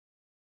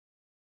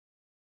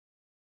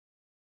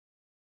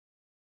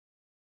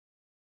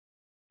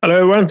Hello,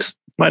 everyone.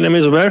 My name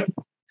is Uber.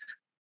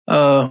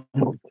 Uh,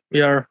 we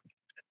are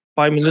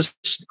 5 minutes,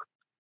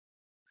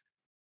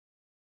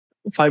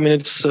 5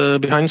 minutes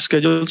behind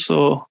schedule,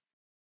 so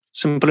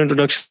simple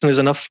introduction is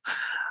enough.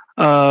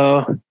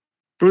 Uh,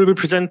 we'll be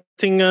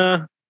presenting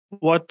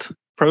what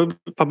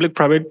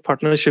public-private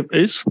partnership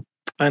is,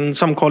 and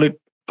some call it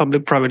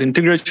public-private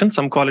integration,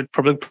 some call it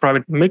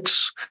public-private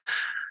mix,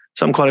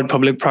 some call it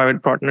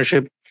public-private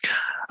partnership.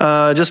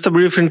 Just a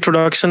brief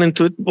introduction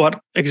into it, what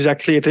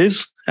exactly it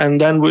is, and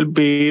then we'll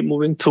be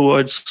moving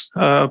towards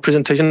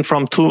presentation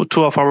from two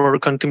of our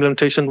country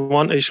implementation.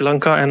 One is Sri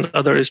Lanka and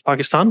other is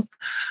Pakistan.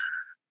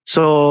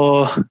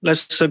 So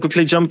let's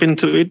quickly jump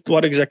into it,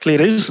 what exactly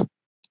it is.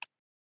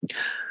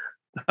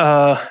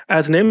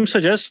 As name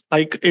suggests,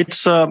 like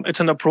it's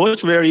an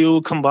approach where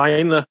you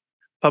combine the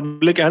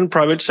public and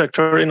private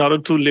sector in order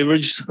to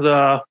leverage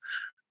the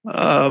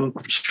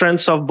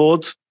strengths of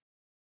both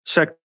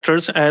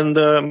sectors and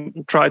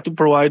try to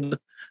provide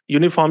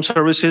uniform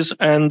services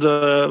and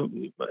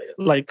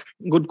like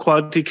good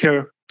quality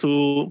care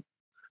to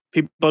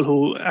people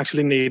who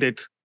actually need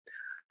it.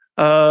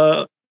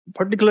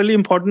 Particularly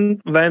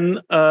important when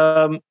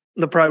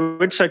the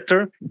private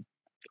sector,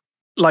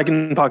 like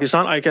in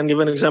Pakistan, I can give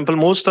an example.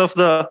 Most of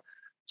the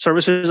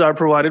services are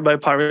provided by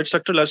private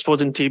sector, let's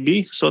suppose in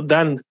TB. So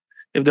then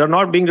if they're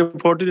not being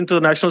reported into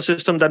the national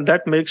system, then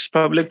that makes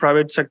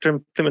public-private sector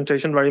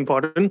implementation very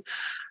important.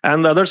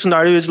 And the other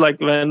scenario is like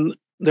when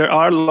there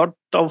are a lot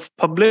of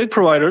public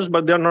providers,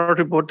 but they're not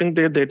reporting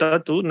their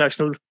data to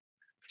national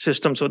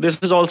system. So this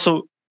is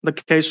also the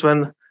case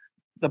when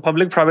the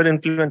public-private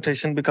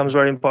implementation becomes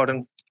very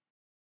important.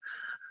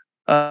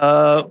 There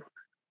are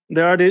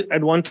the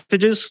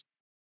advantages.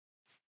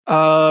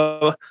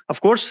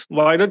 Of course,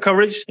 wider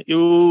coverage.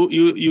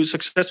 You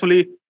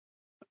successfully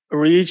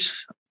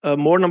reach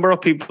more number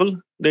of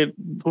people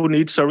who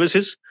need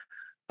services.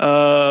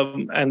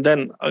 And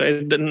then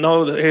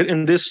now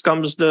in this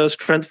comes the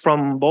strength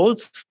from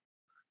both.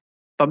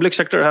 Public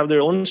sector have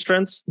their own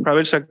strengths,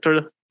 private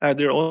sector have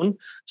their own.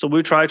 So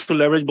we try to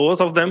leverage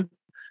both of them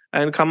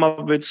and come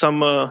up with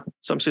some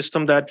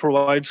system that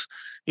provides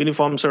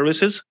uniform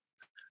services.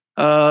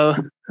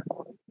 It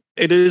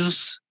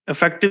is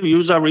effective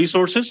use of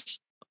resources,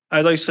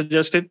 as I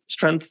suggested,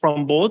 strength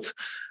from both,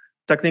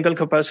 technical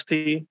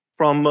capacity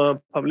from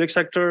public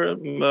sector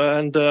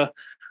and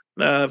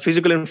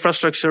physical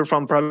infrastructure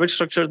from private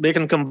structure. They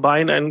can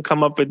combine and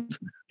come up with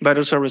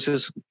better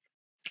services.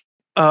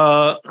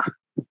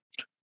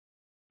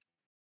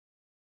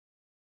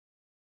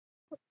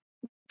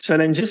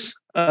 Challenges.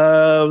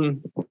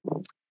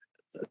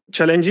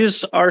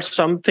 Challenges are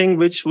something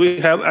which we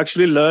have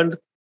actually learned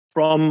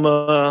from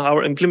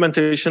our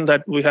implementation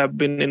that we have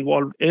been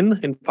involved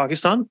in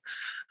Pakistan.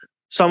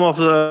 Some of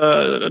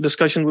the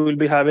discussion we will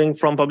be having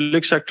from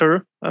public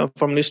sector,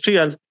 from ministry,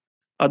 and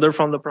other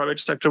from the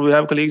private sector. We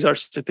have colleagues are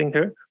sitting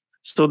here,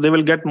 so they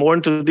will get more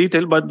into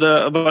detail. But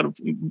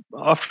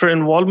after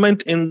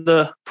involvement in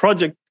the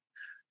project,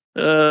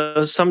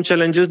 some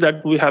challenges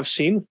that we have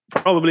seen,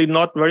 probably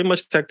not very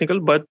much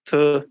technical, but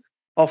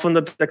often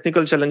the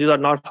technical challenges are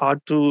not hard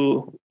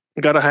to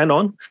get a hand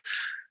on.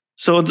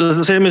 So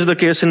the same is the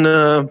case in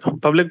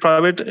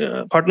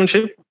public-private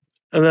partnership.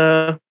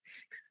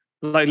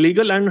 Like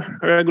legal and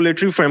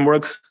regulatory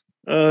framework,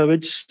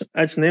 which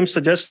as name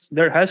suggests,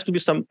 there has to be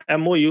some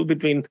MOU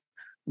between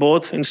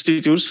both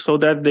institutes so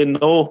that they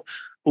know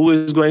who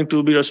is going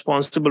to be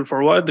responsible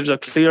for what. There's a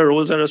clear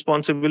roles and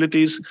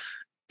responsibilities,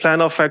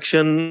 plan of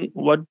action,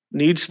 what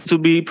needs to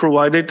be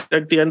provided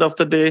at the end of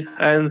the day,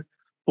 and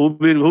who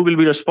will be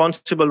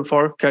responsible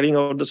for carrying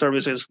out the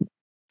services.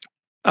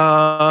 There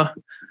are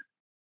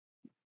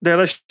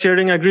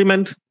sharing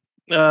agreement.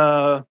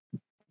 Of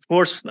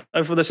course,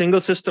 if the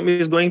single system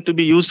is going to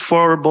be used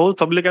for both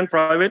public and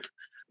private,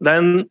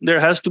 then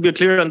there has to be a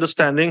clear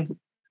understanding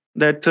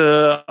that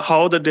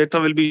how the data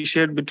will be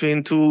shared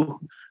between two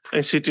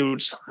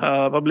institutes,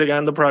 public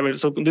and the private.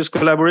 So this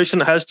collaboration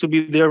has to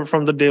be there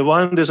from the day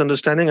one. This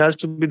understanding has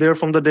to be there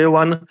from the day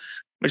one.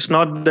 It's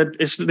not that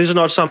this is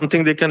not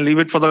something they can leave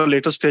it for the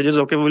later stages.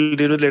 Okay, we'll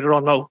deal with it later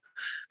on. Now,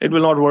 it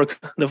will not work.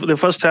 They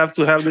first have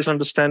to have this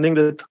understanding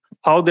that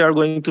how they are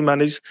going to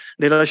manage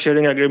data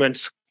sharing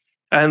agreements.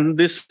 And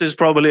this is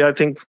probably, I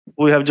think,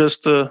 we have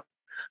just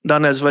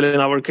done as well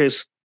in our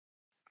case.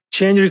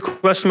 Change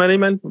request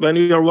management, when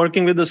you are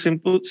working with a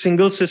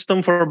single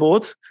system for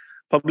both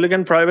public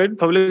and private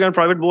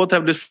both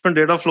have different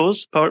data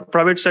flows.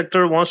 Private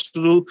sector wants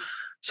to do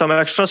some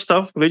extra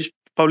stuff, which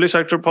public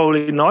sector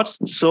probably not.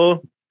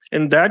 So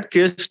in that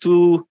case,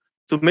 to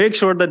make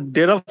sure that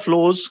data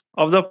flows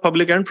of the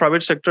public and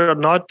private sector are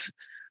not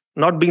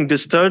being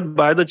disturbed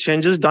by the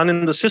changes done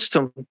in the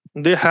system,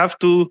 they have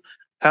to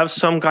have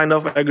some kind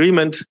of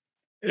agreement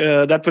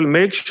that will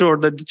make sure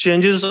that the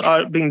changes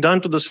are being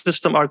done to the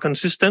system are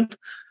consistent,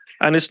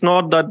 and it's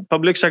not that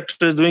public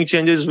sector is doing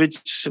changes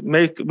which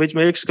makes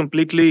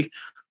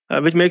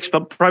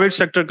private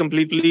sector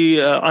completely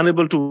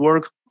unable to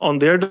work on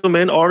their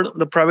domain, or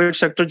the private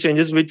sector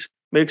changes which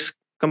makes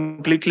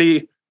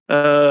completely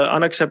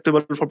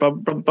unacceptable for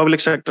public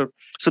sector.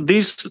 So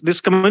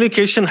this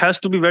communication has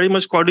to be very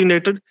much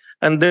coordinated,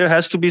 and there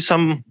has to be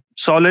some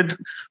solid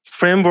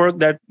framework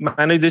that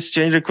manage this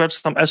change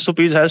request. Some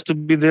SOPs has to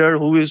be there.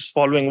 Who is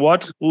following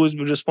what? Who is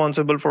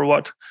responsible for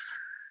what?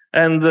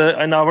 And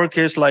in our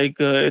case, like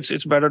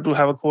it's better to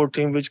have a core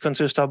team which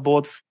consists of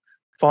both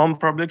from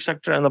public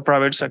sector and the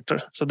private sector.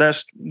 So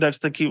that's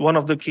the key. One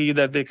of the key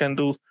that they can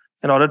do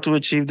in order to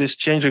achieve this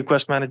change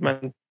request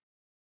management.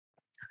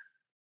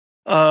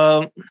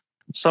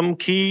 Some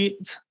key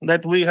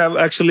that we have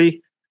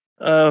actually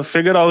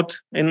figured out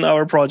in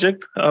our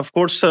project. Of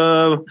course,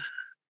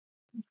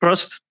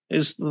 trust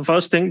is the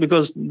first thing,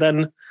 because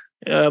then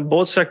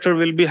both sector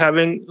will be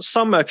having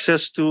some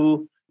access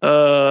to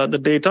the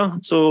data.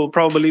 So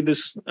probably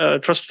this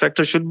trust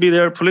factor should be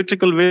there.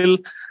 Political will,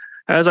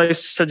 as I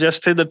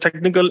suggested, the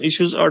technical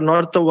issues are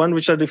not the one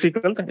which are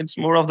difficult. It's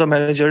more of the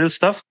managerial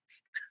stuff.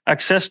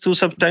 Access to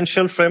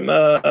substantial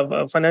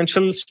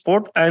financial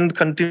support and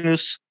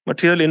continuous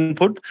material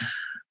input,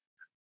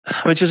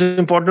 which is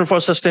important for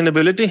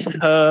sustainability.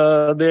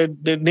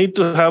 They need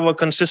to have a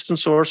consistent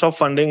source of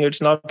funding. It's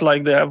not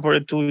like they have for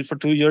 2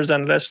 years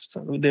and rest.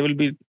 They will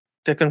be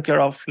taken care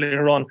of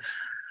later on.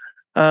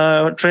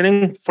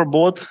 Training for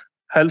both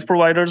health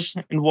providers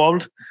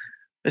involved,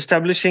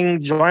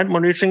 establishing joint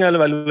monitoring and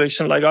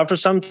evaluation. Like after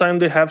some time,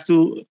 they have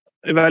to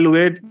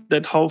evaluate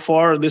that how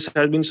far this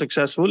has been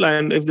successful,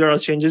 and if there are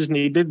changes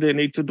needed, they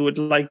need to do it.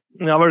 Like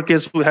in our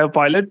case, we have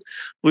pilot.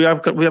 We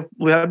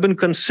have been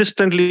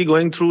consistently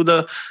going through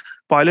the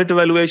pilot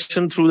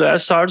evaluation through the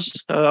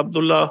SRs.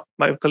 Abdullah,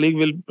 my colleague,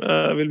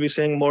 will be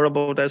saying more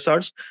about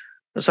SRs,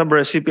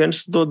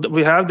 sub-recipients. So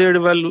we have their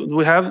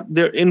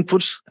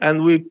inputs,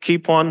 and we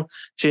keep on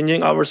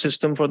changing our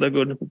system for the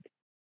good.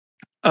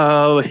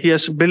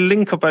 Yes,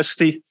 building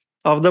capacity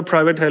of the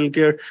private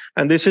healthcare,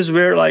 and this is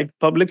where like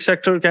public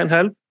sector can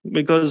help,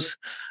 because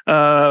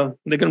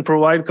they can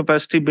provide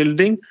capacity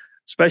building,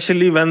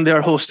 especially when they are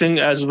hosting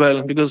as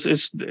well, because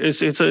it's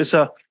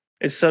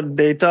a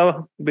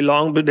data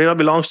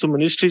belongs to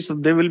ministries, so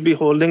they will be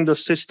holding the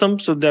system.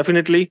 So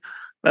definitely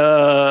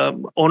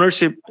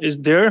ownership is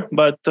there,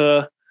 but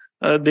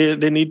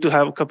they need to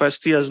have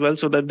capacity as well,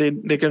 so that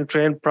they can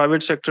train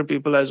private sector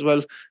people as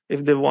well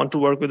if they want to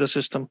work with the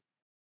system.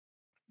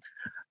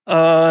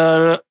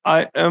 I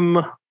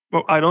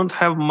don't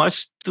have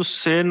much to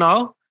say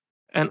now,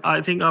 and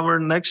I think our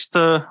next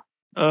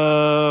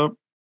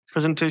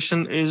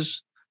presentation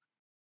is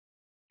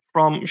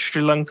from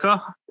Sri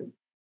Lanka.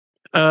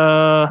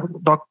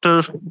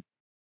 Doctor,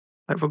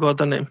 I forgot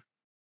the name.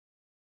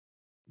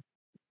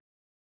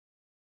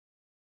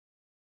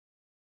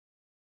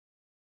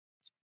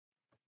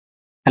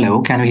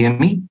 Hello, can you hear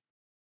me?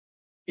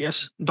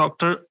 Yes,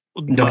 Dr.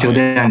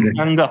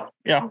 Udanga.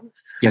 Yeah.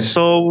 Yes.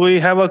 So we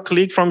have a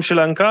colleague from Sri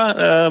Lanka.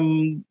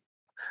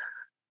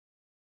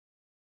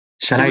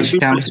 Shall I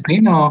share my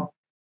screen or?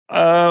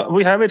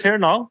 We have it here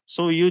now.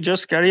 So you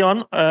just carry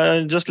on.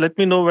 Just let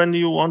me know when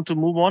you want to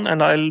move on,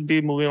 and I'll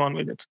be moving on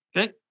with it.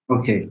 Okay.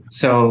 Okay.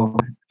 So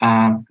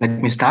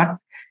let me start.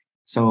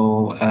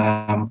 So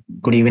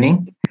good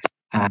evening.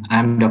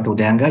 I'm Dr.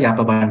 Udanga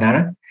Yapa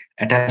Bandara,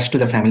 attached to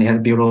the Family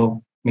Health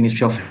Bureau,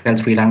 Ministry of Health,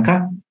 Sri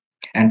Lanka.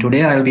 And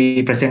today I'll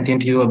be presenting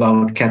to you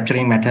about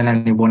capturing maternal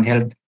and newborn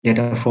health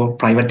data for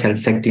private health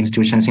sector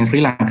institutions in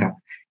Sri Lanka.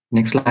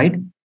 Next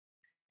slide.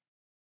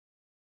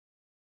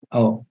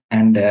 Oh,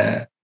 and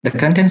the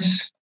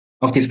contents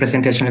of this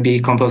presentation will be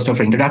composed of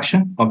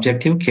introduction,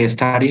 objective, case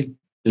study,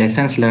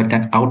 lessons learned,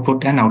 and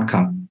output and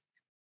outcome.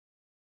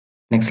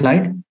 Next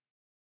slide.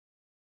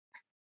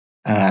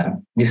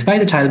 Despite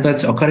the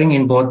childbirths occurring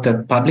in both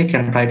the public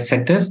and private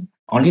sectors,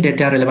 only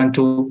data relevant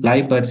to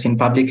live births in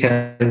public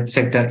health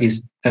sector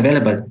is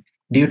available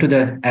due to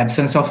the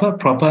absence of a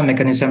proper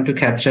mechanism to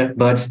capture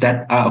births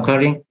that are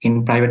occurring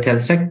in private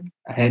health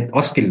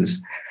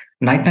hospitals.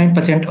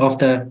 99% of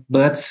the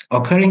births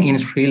occurring in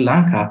Sri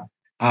Lanka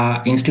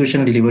are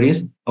institutional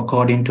deliveries,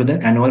 according to the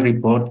annual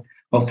report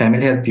of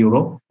Family Health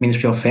Bureau,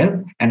 Ministry of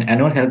Health, and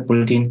annual health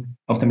bulletin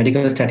of the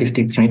Medical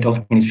Statistics Unit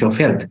of Ministry of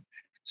Health.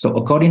 So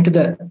according to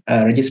the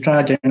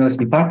Registrar General's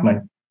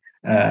Department,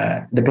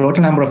 the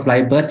total number of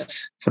live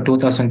births for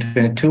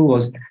 2022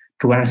 was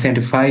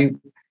 275,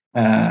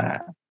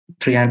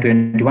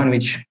 321,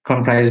 which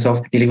comprises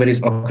of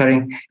deliveries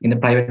occurring in the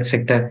private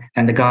sector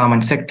and the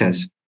government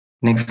sectors.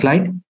 Next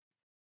slide.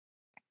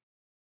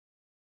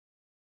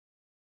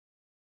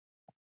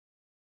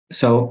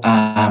 So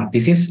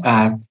this is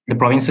the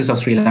provinces of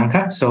Sri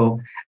Lanka. So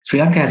Sri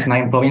Lanka has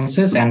 9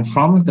 provinces, and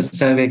from the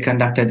survey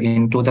conducted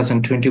in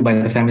 2020 by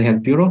the Family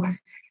Health Bureau,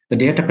 the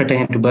data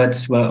pertaining to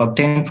births were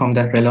obtained from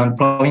the relevant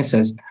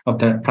provinces of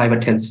the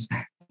private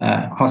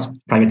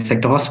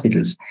sector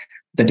hospitals.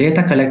 The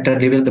data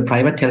collected revealed the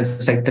private health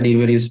sector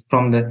deliveries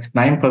from the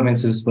 9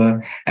 provinces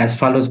were as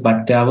follows,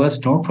 but there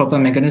was no proper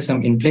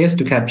mechanism in place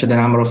to capture the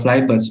number of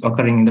live births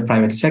occurring in the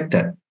private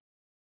sector.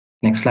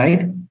 Next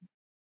slide.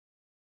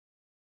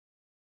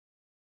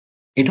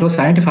 It was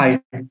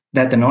identified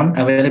that the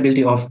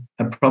non-availability of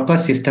a proper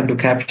system to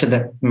capture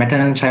the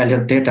maternal and child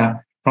health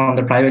data from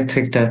the private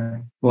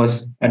sector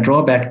was a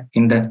drawback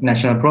in the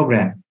national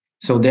program.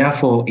 So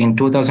therefore, in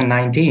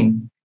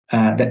 2019,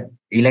 the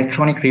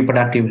Electronic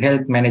Reproductive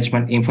Health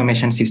Management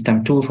Information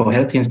System 2 for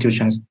health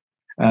institutions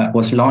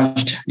was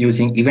launched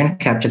using event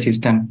capture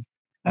system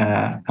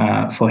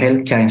for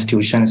healthcare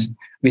institutions,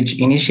 which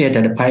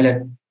initiated a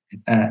pilot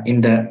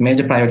in the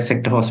major private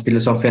sector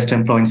hospitals of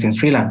Western Province in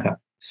Sri Lanka.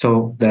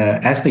 So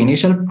as the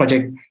initial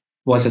project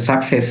was a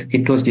success,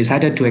 it was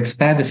decided to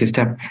expand the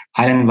system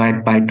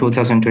island-wide by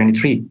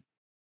 2023.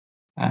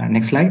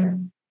 Next slide.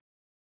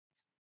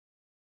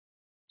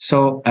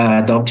 So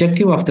the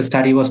objective of the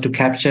study was to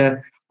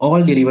capture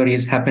all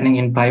deliveries happening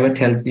in private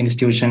health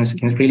institutions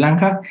in Sri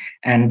Lanka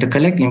and to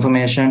collect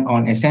information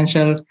on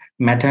essential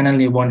maternal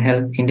newborn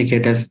health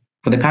indicators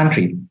for the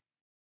country.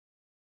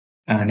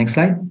 Next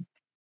slide.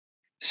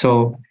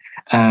 So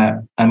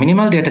a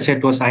minimal data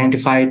set was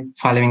identified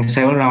following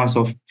several rounds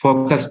of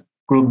focus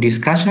group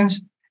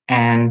discussions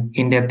and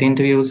in-depth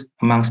interviews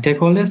among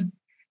stakeholders.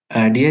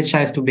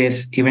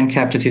 DHIS2-based event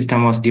capture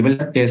system was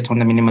developed based on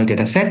the minimal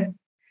data set.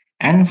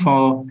 And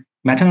for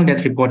maternal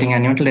death reporting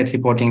and neonatal death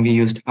reporting, we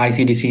used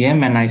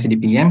ICD-CM and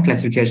ICD-PM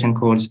classification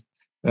codes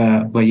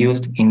were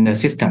used in the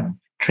system.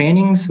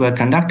 Trainings were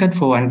conducted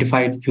for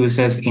identified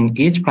users in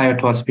each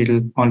private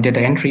hospital on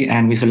data entry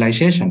and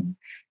visualization.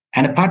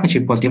 And a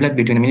partnership was developed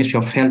between the Ministry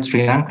of Health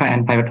Sri Lanka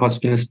and private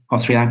hospitals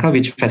of Sri Lanka,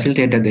 which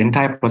facilitated the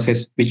entire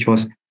process, which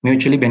was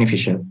mutually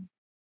beneficial.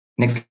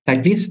 Next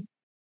slide, please.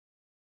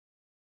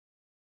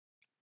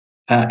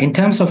 In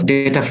terms of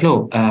data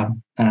flow,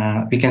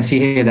 we can see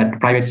here that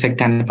private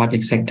sector and the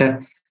public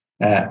sector,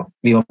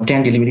 we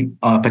obtain delivery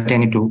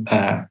pertaining to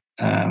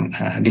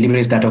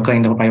deliveries that occur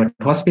in the private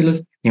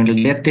hospitals,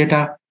 neonatal death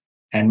data,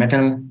 and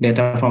maternal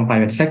data from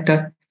private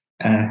sector.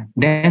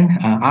 Then,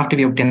 after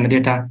we obtain the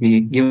data,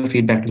 we give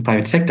feedback to the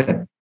private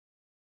sector.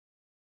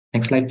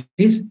 Next slide,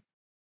 please.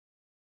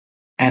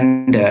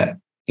 And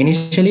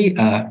initially,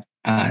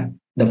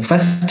 the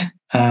first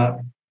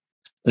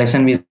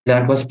lesson we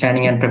learned was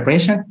planning and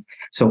preparation.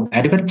 So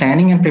adequate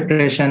planning and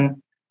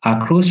preparation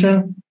are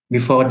crucial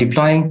before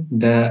deploying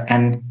the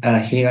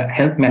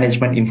health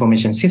management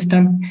information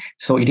system.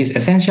 So it is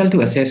essential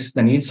to assess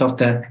the needs of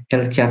the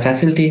healthcare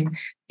facility,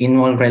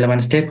 involve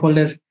relevant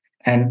stakeholders,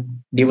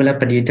 and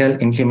develop a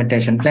detailed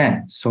implementation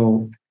plan.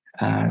 So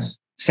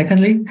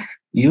secondly,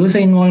 user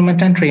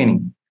involvement and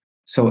training.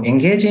 So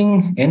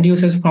engaging end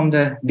users from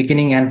the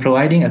beginning and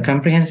providing a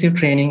comprehensive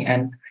training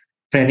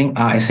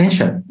are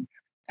essential.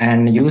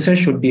 And users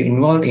should be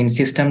involved in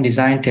system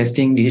design,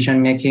 testing,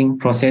 decision-making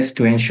process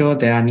to ensure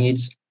their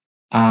needs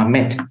are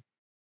met.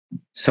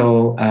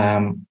 So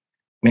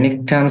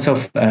in terms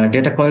of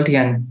data quality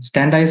and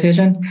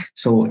standardization,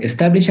 so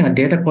establishing a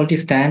data quality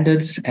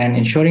standards and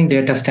ensuring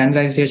data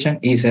standardization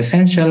is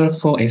essential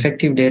for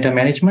effective data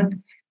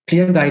management.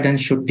 Clear guidance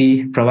should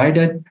be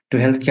provided to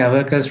healthcare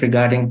workers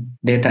regarding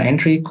data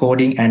entry,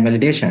 coding, and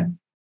validation.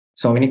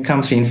 So when it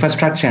comes to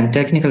infrastructure and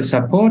technical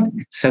support,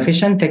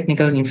 sufficient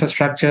technical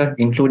infrastructure,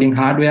 including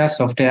hardware,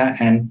 software,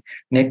 and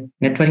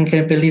networking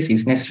capabilities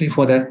is necessary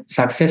for the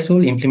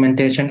successful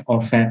implementation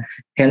of a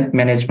health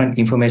management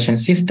information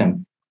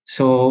system.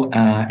 So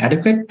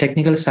adequate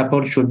technical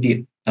support should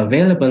be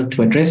available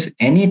to address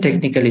any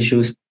technical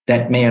issues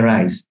that may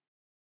arise.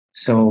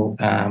 So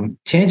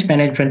change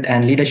management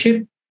and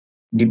leadership.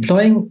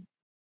 Deploying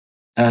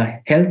a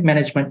health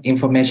management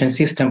information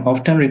system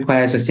often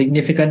requires a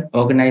significant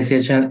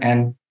organizational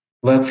and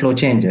workflow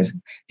changes.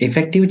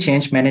 Effective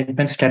change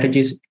management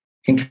strategies,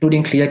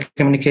 including clear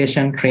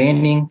communication,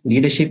 training,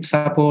 leadership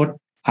support,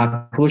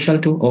 are crucial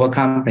to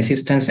overcome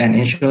resistance and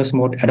ensure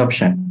smooth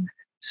adoption.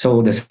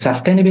 So the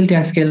sustainability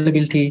and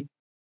scalability,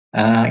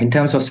 in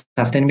terms of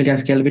sustainability and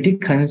scalability,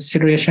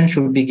 consideration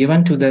should be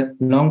given to the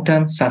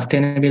long-term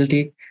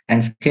sustainability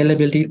and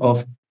scalability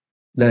of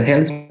the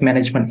health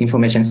management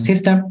information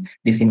system.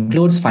 This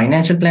includes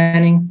financial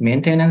planning,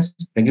 maintenance,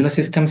 regular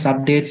systems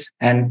updates,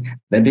 and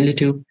the ability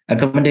to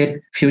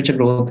accommodate future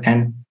growth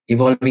and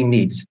evolving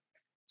needs.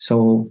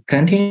 So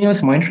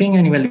continuous monitoring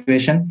and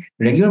evaluation,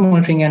 regular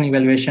monitoring and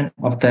evaluation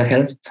of the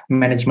health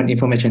management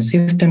information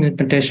system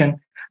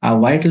implementation are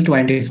vital to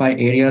identify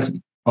areas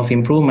of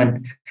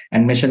improvement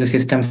and measure the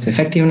system's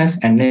effectiveness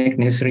and make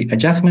necessary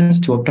adjustments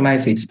to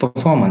optimize its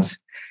performance.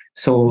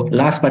 So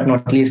last but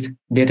not least,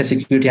 data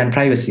security and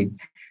privacy.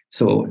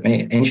 So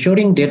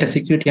ensuring data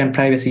security and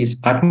privacy is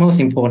utmost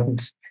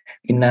importance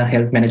in a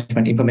health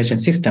management information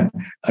system.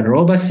 A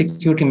robust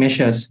security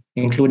measures,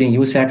 including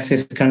user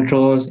access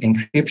controls,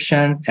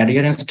 encryption,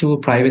 adherence to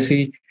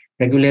privacy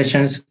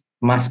regulations,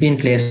 must be in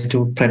place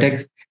to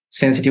protect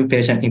sensitive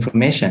patient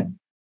information.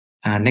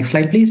 Next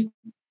slide, please.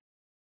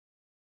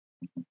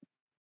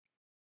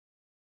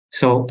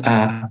 So,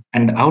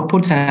 and the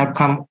outputs and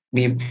outcome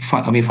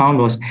we found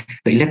was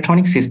the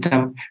electronic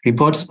system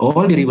reports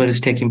all deliveries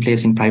taking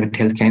place in private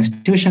healthcare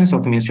institutions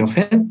of the Ministry of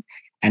Health,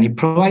 and it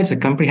provides a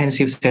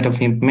comprehensive set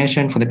of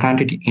information for the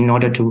country in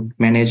order to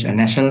manage a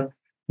national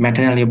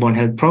maternal newborn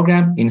health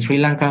program in Sri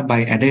Lanka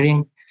by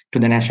adhering to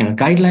the national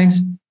guidelines.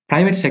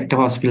 Private sector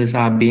hospitals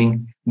are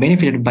being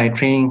benefited by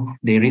training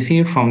they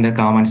received from the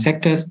government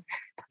sectors.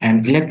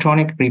 And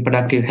electronic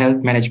reproductive health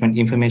management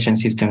information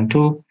system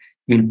 2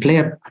 will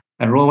play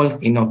a role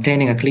in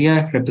obtaining a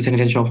clear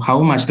representation of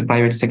how much the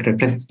private sector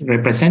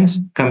represents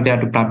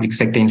compared to public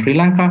sector in Sri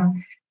Lanka.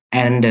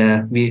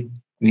 And we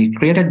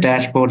created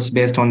dashboards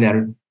based on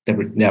their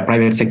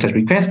private sector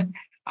request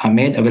are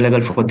made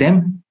available for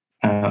them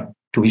to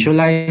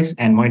visualize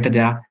and monitor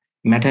their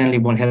maternal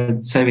newborn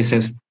health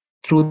services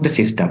through the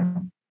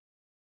system.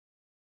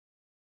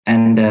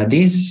 And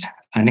these,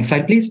 next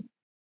slide, please.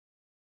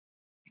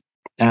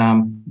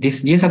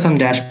 These are some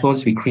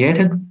dashboards we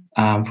created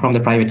from the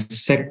private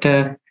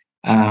sector,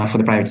 for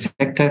the private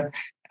sector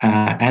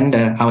and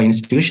our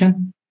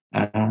institution.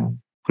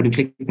 Could you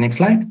click next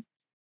slide?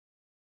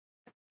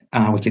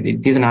 Okay,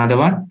 there's another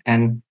one,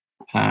 and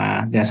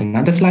there's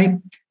another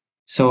slide.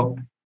 So,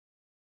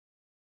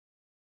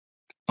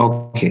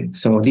 okay,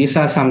 so these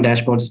are some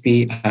dashboards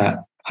we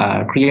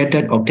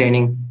created,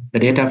 obtaining the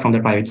data from the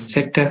private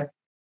sector.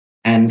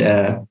 And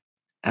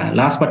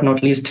last but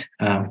not least,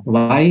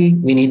 why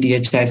we need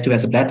DHIS2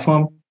 as a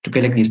platform to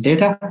collect this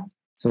data.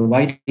 So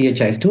why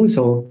DHIS2?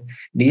 So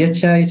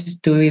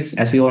DHIS2 is,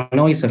 as we all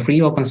know, is a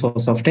free open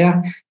source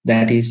software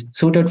that is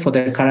suited for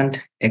the current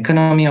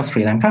economy of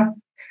Sri Lanka.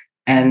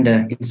 And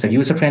it's a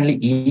user-friendly,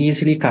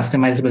 easily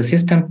customizable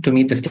system to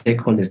meet the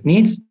stakeholders'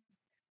 needs.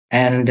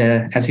 And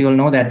as we all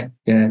know that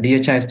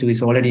DHIS2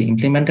 is already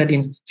implemented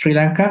in Sri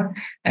Lanka,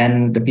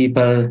 and the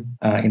people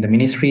in the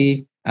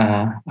ministry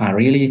are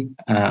really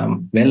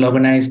well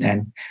organized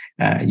and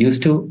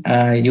used to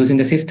using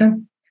the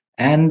system.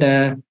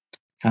 And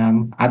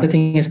other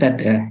thing is that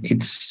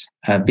it's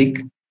a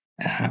big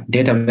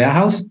data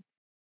warehouse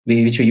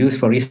which we use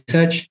for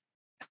research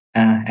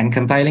and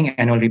compiling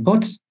annual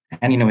reports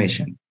and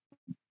innovation.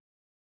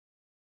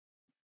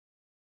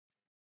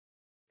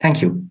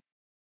 Thank you.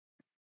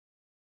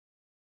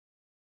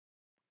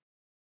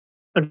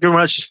 Thank you very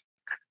much.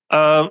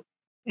 Now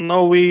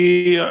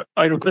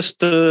I request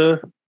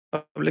the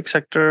Public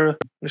Sector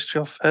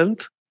Ministry of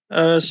Health,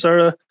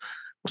 Sir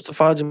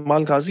Mustafa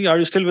Jamal Ghazi. Are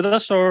you still with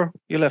us or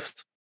you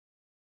left?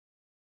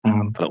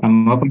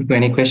 I'm open to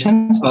any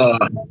questions.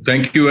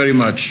 Thank you very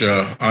much.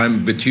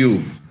 I'm with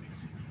you.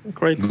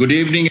 Great. Good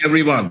evening,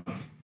 everyone.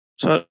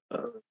 So,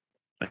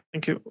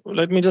 thank you.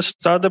 Let me just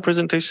start the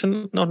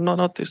presentation. No,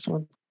 not this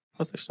one.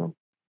 Not this one.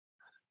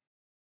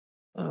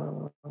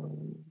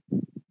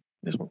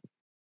 This one.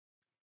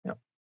 Yeah.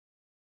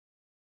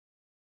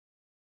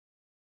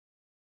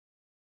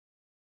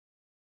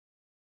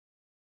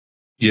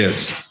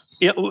 Yes.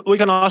 Yeah, we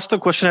can ask the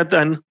question at the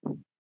end.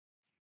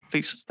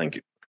 Please, thank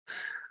you.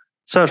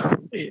 Sir,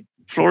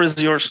 floor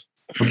is yours.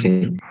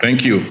 Okay.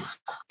 Thank you.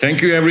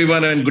 Thank you,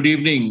 everyone, and good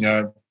evening.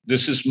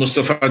 This is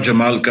Mustafa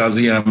Jamal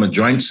Qazi. I'm a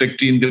Joint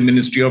Secretary in the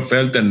Ministry of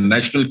Health and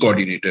National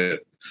Coordinator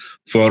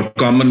for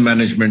Common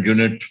Management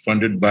Unit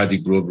funded by the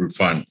Global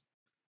Fund.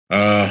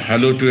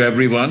 Hello to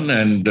everyone,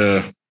 and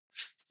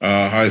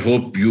I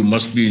hope you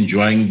must be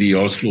enjoying the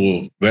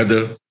Oslo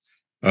weather,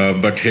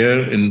 but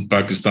here in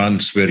Pakistan,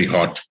 it's very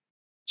hot.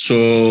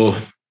 So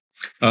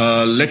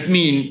let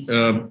me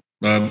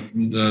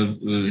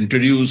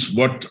introduce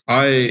what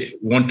I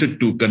wanted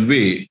to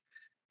convey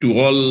to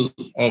all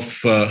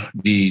of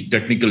the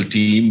technical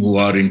team who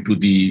are into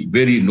the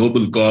very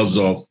noble cause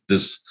of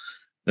this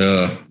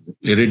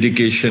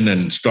eradication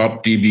and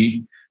stop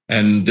TB.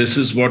 And this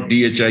is what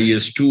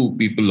DHIS2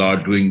 people are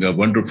doing a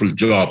wonderful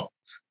job.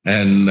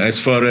 And as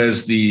far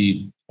as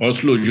the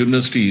Oslo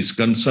University is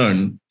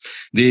concerned,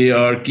 they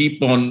are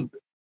keep on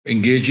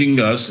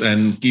engaging us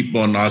and keep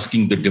on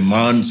asking the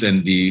demands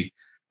and the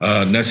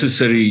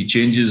necessary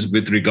changes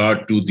with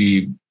regard to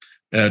the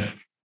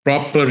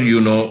proper,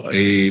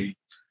 a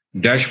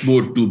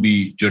dashboard to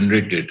be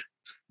generated.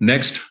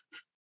 Next.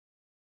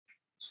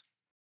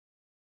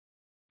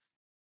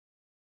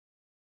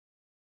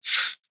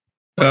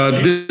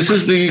 This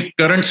is the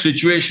current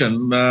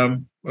situation. There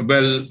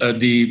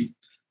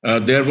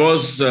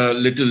was a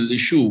little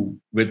issue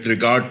with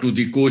regard to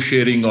the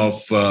co-sharing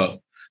of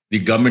the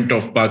government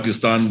of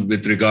Pakistan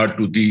with regard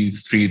to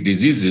these three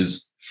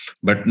diseases.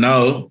 But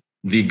now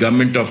the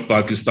government of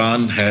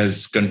Pakistan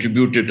has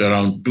contributed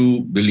around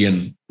 2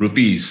 billion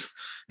rupees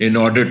in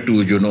order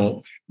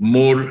to,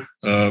 more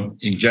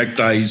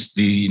injectize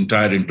the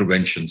entire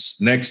interventions.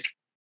 Next.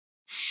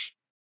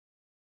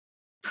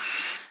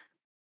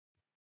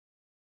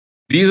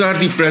 These are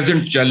the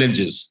present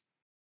challenges.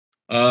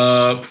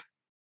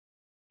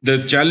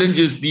 The challenge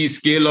is the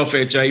scale of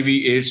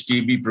HIV/AIDS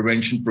TB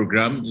prevention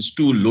program is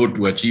too low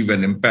to achieve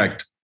an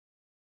impact.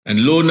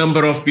 And low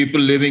number of people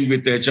living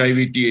with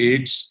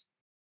HIV/AIDS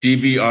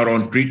TB are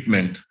on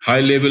treatment, high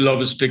level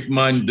of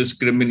stigma and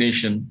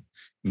discrimination,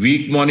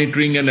 weak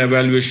monitoring and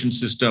evaluation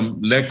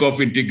system, lack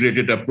of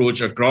integrated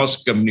approach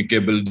across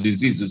communicable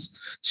diseases,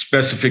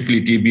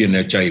 specifically TB and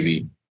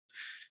HIV.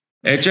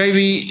 HIV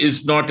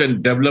is not a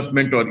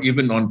development or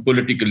even on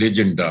political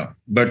agenda,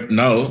 but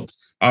now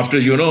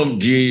After,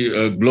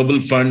 the Global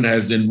Fund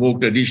has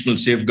invoked additional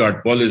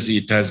safeguard policy,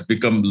 it has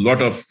become a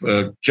lot of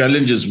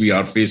challenges we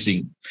are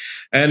facing.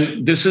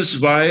 And this is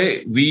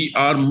why we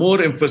are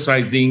more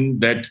emphasizing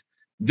that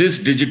this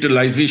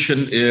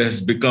digitalization has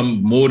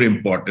become more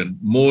important,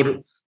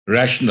 more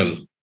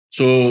rational.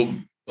 So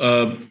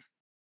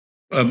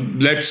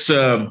let's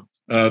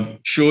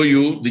show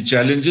you the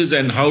challenges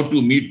and how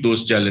to meet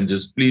those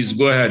challenges. Please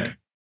go ahead.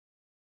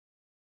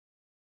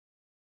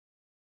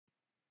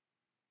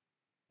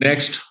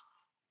 Next.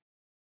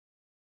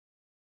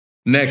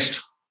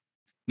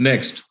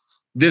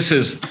 This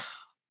is,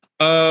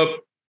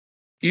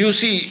 you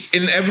see,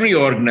 in every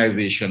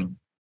organization,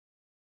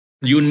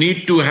 you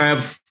need to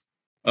have,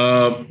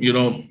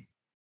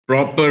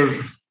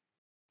 proper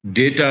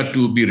data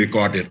to be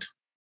recorded.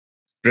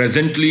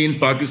 Presently in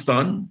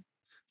Pakistan,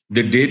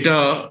 the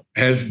data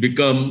has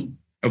become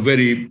a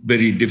very,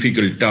 very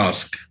difficult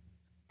task.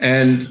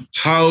 And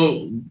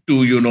how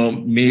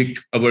to, make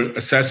our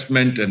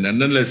assessment and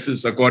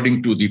analysis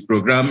according to the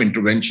program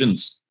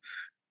interventions.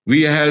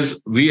 We have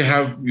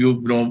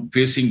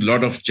facing a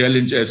lot of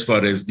challenge as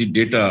far as the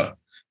data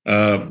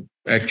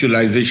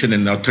actualization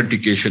and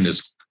authentication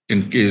is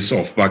in case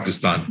of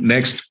Pakistan.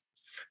 Next.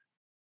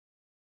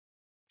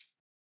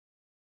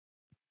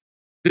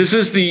 This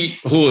is the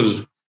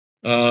whole,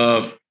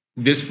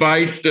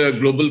 despite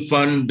Global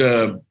Fund,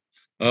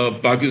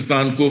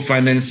 Pakistan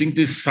co-financing,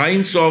 the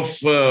science of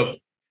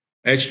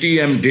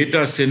HTM data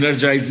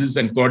synergizes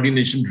and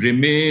coordination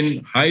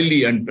remain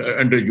highly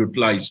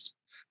underutilized.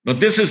 Now,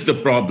 this is the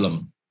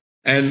problem.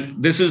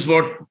 And this is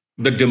what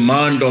the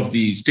demand of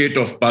the state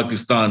of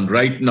Pakistan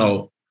right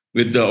now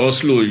with the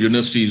Oslo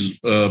universities,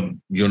 the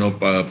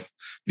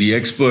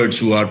experts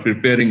who are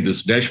preparing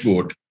this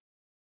dashboard,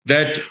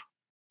 that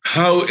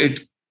how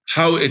it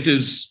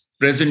is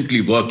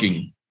presently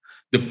working.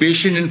 The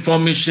patient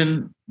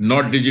information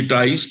not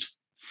digitized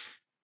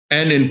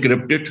and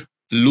encrypted,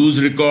 loose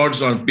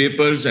records on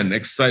papers and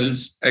Excel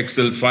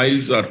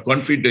files are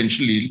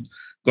confidentially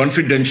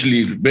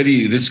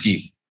very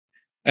risky.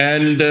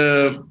 And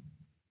the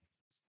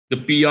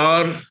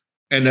PR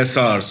and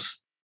SRs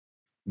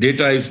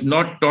data is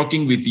not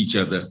talking with each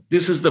other.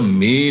 This is the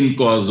main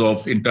cause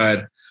of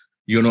entire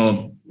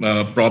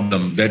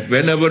problem, that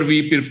whenever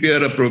we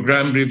prepare a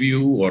program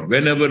review or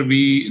whenever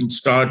we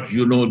start,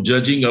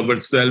 judging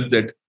ourselves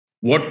that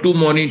what to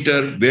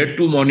monitor, where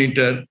to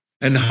monitor,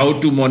 and how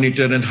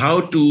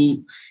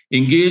to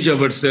engage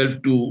ourselves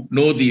to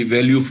know the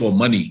value for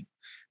money.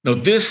 Now,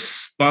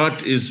 this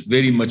part is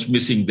very much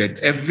missing, that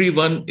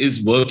everyone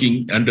is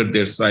working under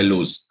their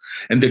silos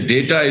and the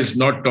data is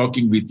not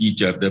talking with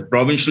each other.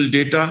 Provincial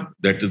data,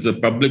 that is the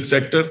public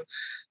sector,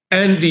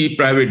 and the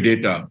private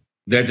data,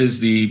 that is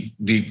the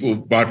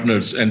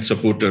partners and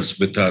supporters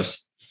with us.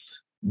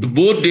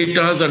 Both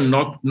data are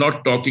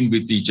not talking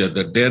with each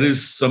other. There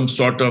is some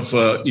sort of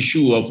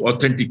issue of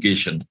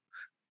authentication.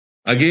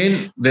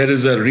 Again, there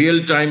is a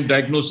real-time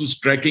diagnosis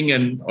tracking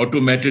and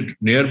automated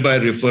nearby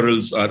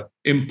referrals are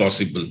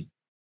impossible.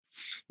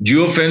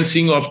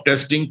 Geofencing of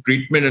testing,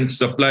 treatment, and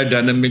supply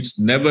dynamics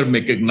never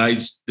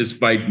mechanized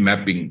despite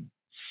mapping.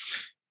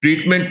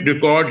 Treatment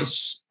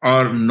records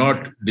are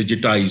not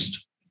digitized.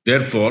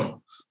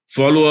 Therefore,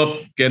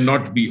 follow-up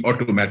cannot be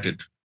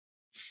automated.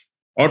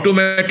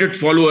 Automated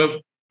follow-up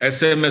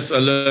SMS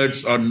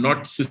alerts are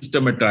not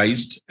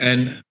systematized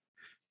and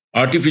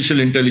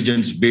artificial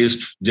intelligence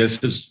based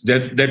justice.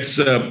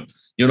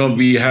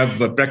 We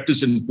have a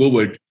practice in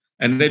COVID,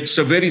 and it's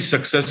a very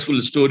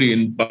successful story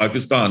in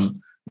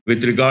Pakistan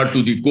with regard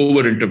to the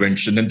COVID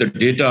intervention, and the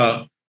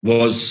data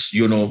was,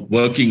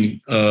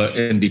 working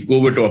in the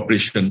COVID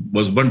operation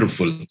was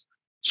wonderful.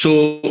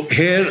 So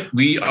here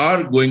we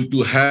are going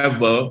to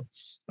have a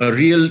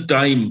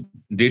real-time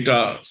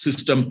data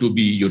system to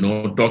be,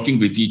 talking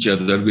with each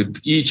other, with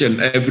each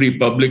and every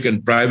public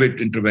and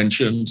private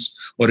interventions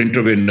or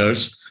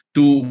interveners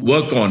to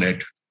work on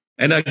it.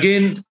 And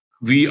again,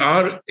 we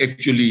have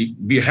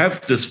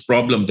this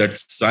problem that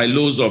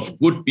silos of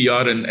good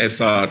PR and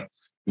SR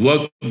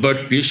work,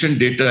 but patient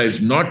data is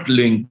not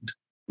linked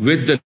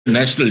with the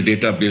national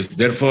database,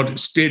 therefore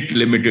state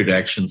limited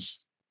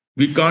actions.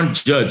 We can't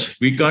judge,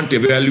 we can't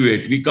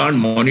evaluate, we can't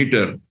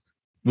monitor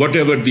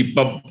whatever the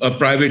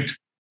private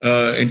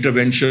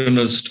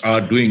interventionists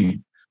are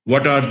doing,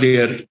 what are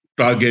their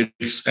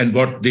targets and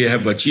what they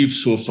have achieved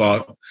so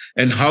far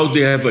and how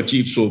they have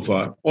achieved so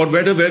far, or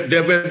whether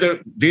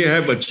they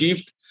have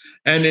achieved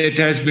and it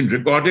has been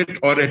recorded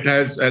or it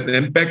has an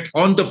impact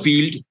on the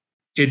field.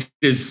 It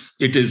is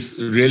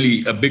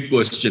really a big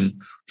question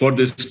for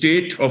the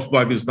state of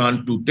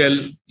Pakistan to tell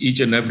each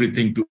and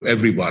everything to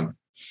everyone.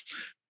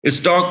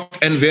 Stock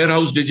and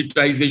warehouse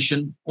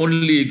digitization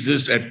only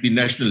exists at the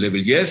national level.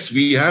 Yes,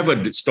 we have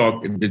a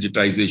stock in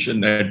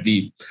digitization at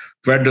the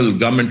federal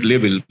government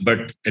level,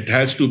 but it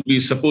has to be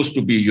supposed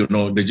to be,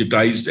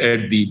 digitized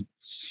at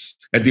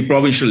the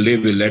provincial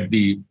level, at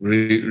the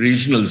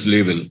regionals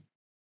level.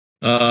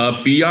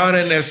 PR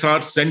and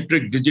SR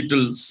centric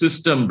digital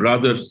system,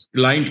 rather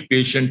client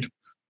patient,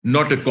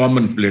 not a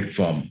common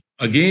platform.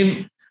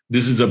 Again,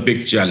 This is a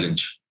big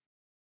challenge.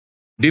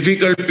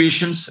 Difficult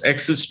patients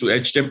access to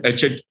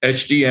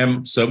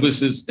HTM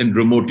services in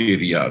remote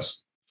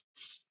areas.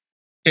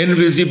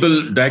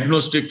 Invisible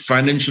diagnostic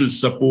financial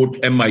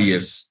support,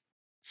 MIS.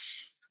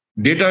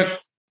 Data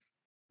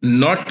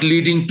not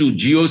leading to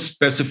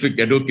geo-specific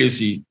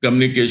advocacy,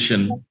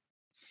 communication,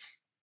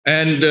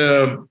 and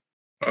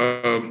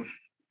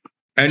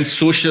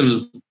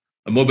social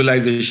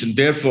mobilization.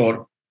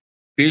 Therefore,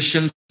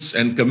 patients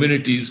and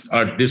communities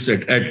are at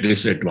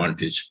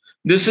disadvantage.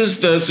 This is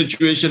the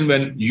situation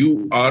when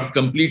you are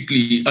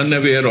completely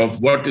unaware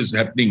of what is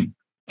happening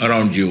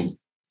around you.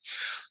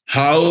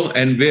 How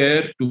and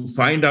where to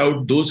find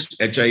out those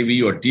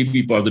HIV or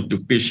TB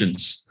positive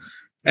patients,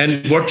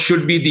 and what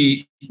should be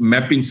the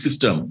mapping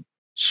system.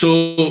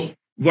 So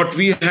what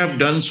we have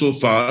done so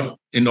far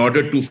in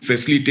order to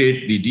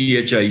facilitate the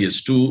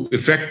DHIS2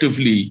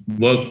 effectively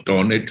worked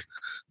on it,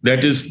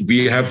 that is,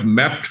 we have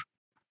mapped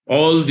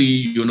all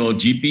the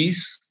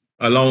GPs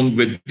along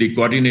with the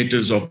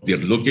coordinators of their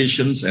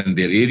locations and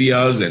their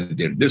areas and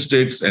their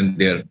districts and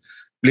their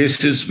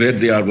places where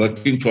they are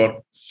working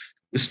for.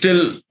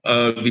 Still,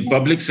 the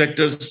public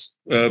sector's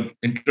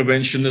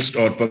interventionist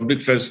or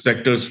public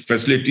sector's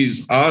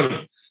facilities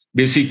are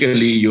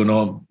basically,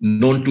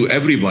 known to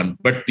everyone,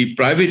 but the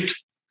private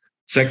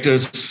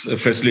sector's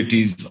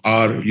facilities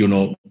are,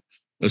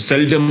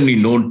 seldomly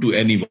known to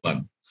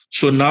anyone.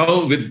 So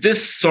now with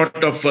this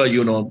sort of,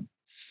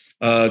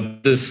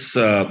 this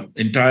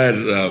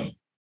entire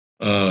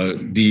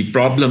the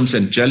problems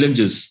and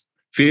challenges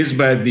faced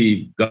by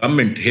the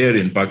government here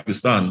in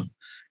Pakistan,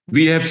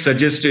 we have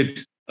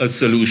suggested a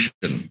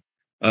solution.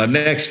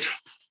 Next.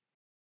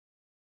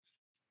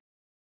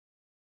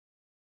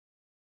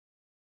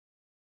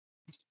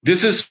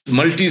 This is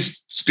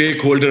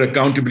multi-stakeholder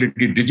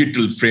accountability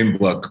digital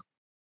framework.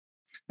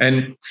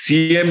 And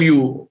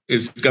CMU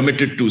is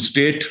committed to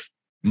state,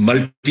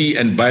 multi,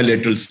 and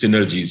bilateral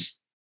synergies.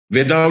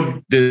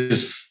 Without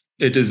this,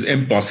 it is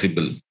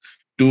impossible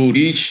to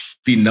reach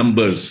the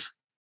numbers,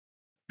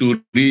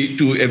 to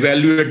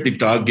evaluate the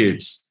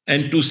targets,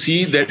 and to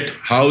see that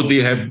how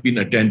they have been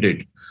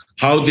attended,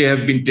 how they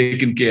have been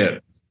taken care,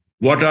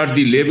 what are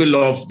the level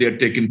of their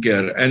taken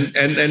care,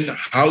 and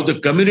how the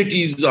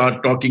communities are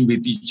talking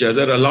with each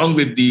other, along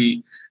with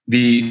the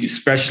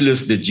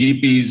specialists, the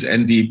GPs,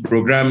 and the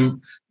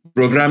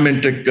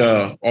programmatic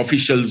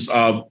officials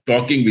are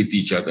talking with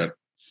each other.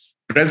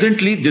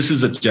 Presently, this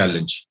is a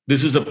challenge.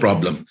 This is a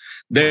problem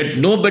that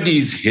nobody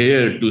is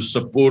here to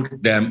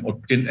support them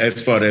as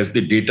far as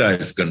the data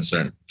is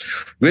concerned.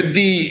 With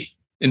the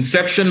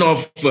inception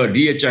of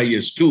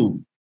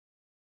DHIS2,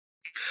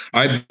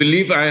 I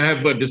believe I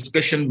have a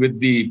discussion with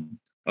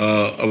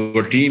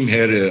our team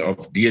here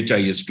of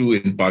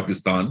DHIS2 in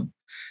Pakistan,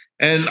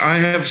 and I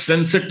have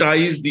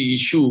sensitized the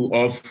issue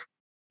of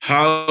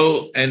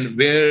how and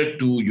where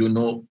to,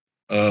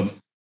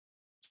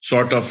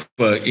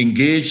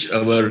 engage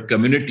our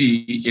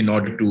community in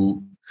order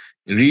to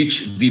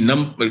reach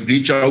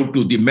out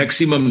to the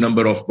maximum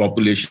number of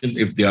population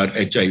if they are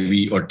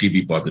HIV or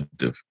TB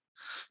positive,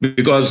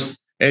 because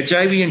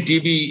HIV and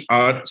TB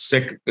are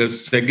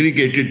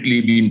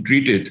segregatedly being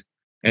treated,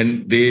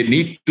 and they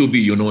need to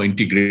be,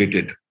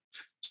 integrated.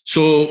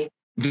 So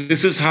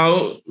this is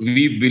how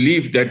we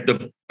believe that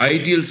the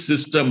ideal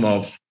system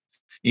of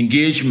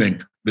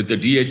engagement with the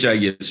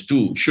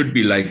DHIS2 should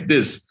be like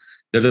this,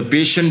 that the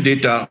patient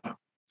data,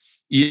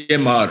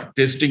 EMR,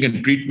 testing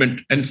and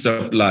treatment and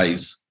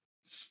supplies,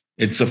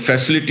 it's a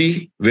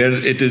facility where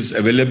it is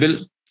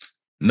available.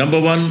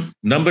 Number one.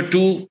 Number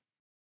two,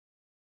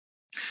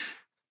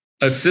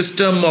 a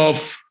system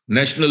of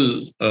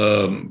national,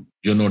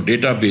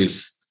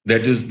 database,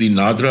 that is the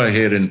NADRA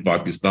here in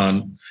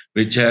Pakistan,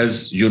 which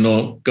has,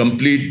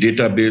 complete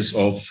database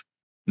of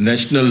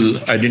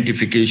national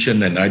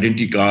identification and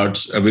identity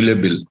cards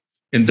available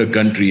in the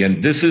country.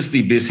 And this is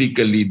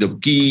basically the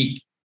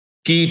key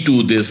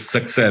to this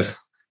success,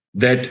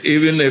 that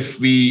even if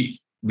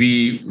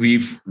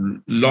we've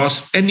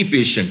lost any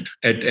patient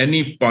at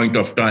any point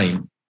of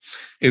time,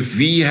 if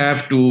we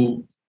have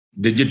to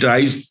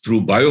digitize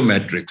through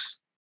biometrics,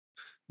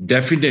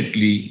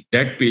 definitely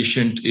that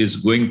patient is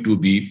going to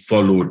be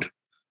followed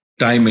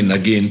time and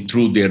again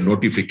through their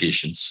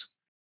notifications.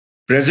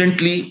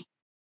 Presently,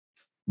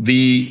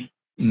 the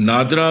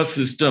NADRA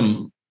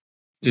system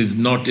is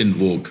not in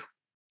vogue,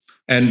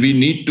 and we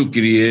need to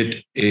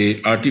create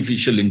an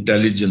artificial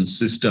intelligence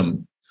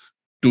system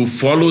to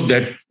follow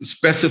that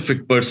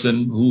specific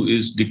person who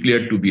is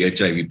declared to be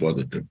HIV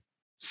positive.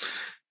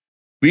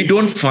 We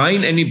don't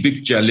find any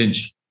big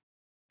challenge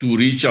to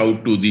reach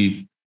out to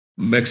the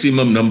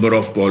maximum number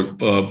of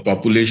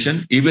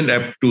population, even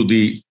up to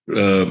the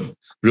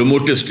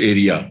remotest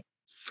area.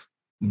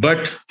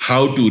 But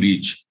how to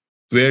reach,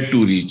 where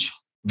to reach,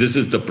 this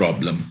is the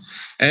problem.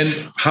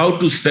 And how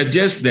to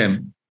suggest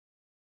them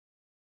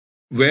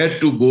where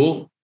to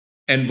go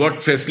and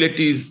what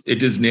facilities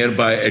it is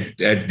nearby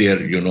at their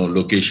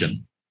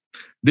location.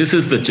 This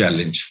is the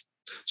challenge.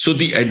 So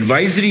the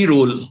advisory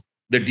role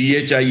the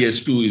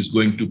DHIS2 is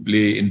going to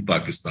play in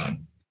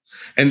Pakistan.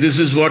 And this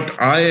is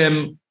what I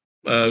am,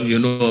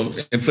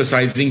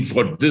 emphasizing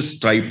for this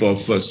type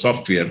of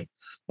software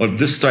or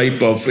this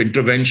type of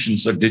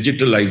interventions or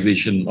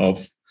digitalization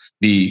of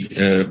the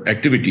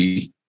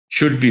activity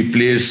should be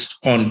placed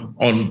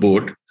on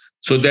board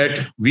so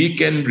that we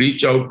can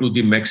reach out to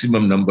the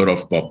maximum number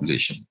of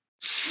population.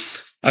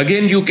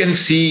 Again, you can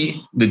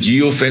see the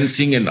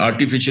geofencing and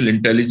artificial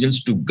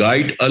intelligence to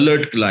guide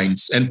alert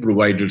clients and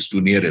providers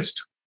to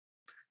nearest.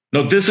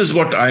 Now, this is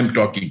what I'm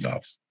talking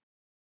of.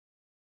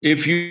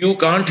 If you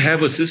can't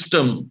have a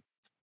system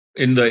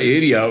in the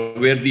area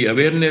where the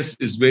awareness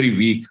is very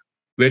weak,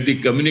 where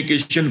the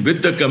communication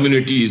with the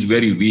community is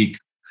very weak,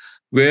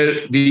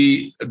 where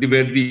the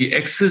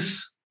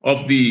access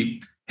of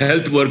the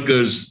health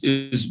workers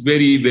is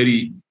very,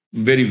 very,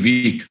 very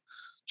weak.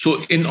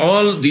 So in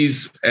all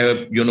these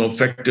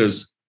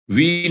factors,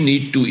 we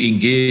need to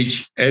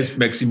engage as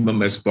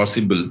maximum as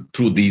possible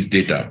through these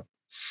data.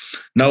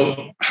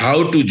 Now,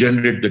 how to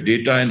generate the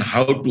data and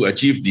how to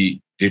achieve the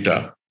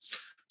data.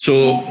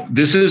 So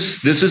this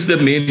is the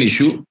main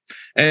issue,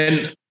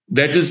 and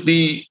that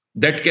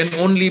can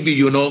only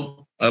be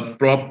a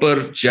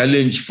proper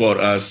challenge for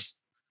us.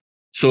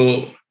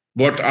 So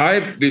what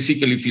I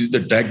basically feel, the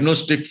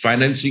diagnostic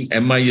financing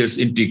MIS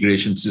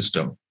integration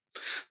system,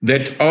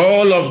 that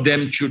all of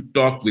them should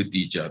talk with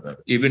each other,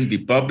 even the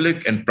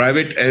public and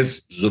private,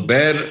 as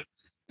Zubair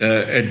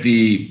at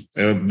the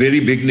very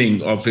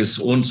beginning of his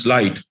own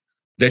slide,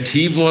 that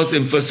he was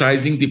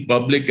emphasizing the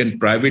public and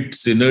private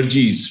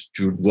synergies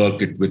should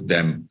work it with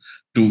them,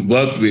 to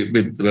work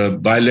with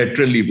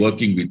bilaterally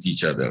working with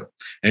each other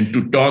and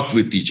to talk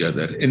with each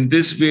other. In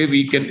this way,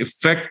 we can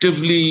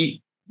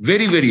effectively,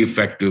 very, very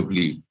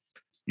effectively,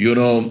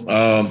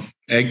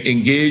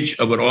 engage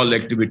our all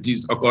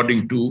activities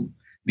according to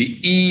the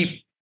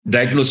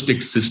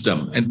e-diagnostic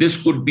system. And this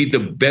could be the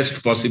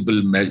best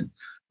possible,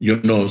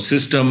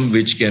 system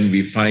which can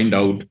be find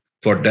out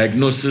for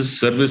diagnosis,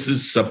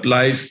 services,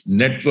 supplies,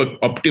 network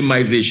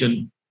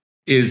optimization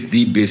is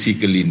the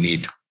basically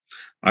need.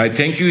 I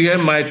thank you here.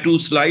 My 2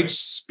 slides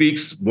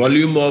speaks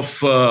volume of,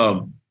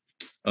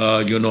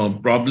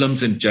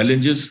 problems and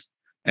challenges.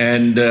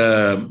 And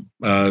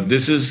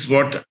this is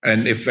what,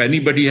 and if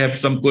anybody have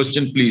some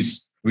question,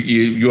 please,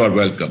 you are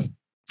welcome.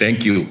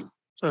 Thank you.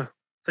 Sir,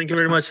 thank you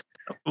very much.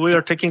 We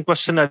are taking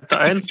question at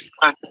the end.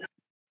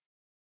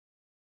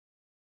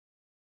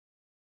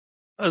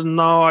 And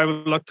now I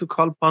would like to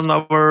call upon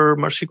our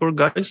Mercy Corps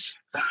guys,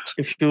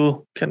 if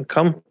you can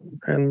come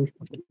and.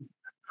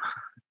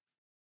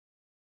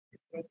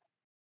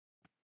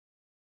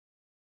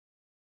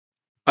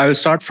 I will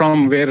start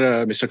from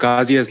where Mr.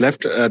 Qazi has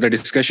left the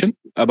discussion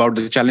about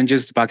the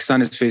challenges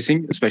Pakistan is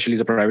facing, especially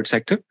the private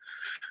sector.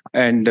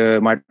 And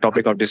my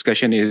topic of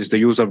discussion is the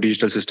use of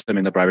digital system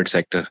in the private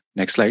sector.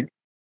 Next slide.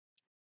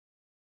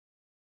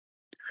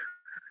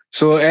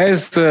 So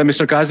as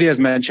Mr. Qazi has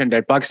mentioned,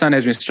 that Pakistan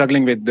has been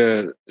struggling with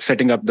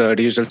setting up the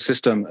digital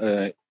system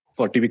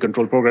for TB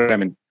control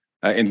program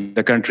in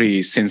the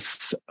country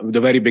since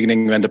the very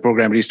beginning when the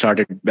program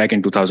restarted back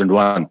in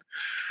 2001.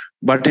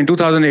 But in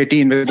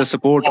 2018, with the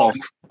support of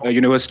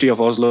University of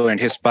Oslo and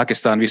HIS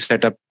Pakistan, we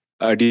set up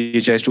a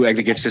DHIS2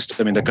 aggregate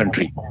system in the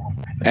country.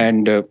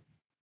 And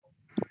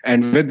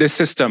with this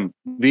system,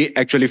 we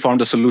actually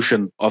found the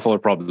solution of our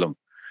problem.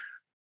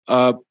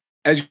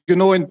 As you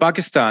know, in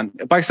Pakistan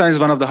is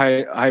one of the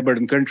high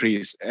burden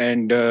countries,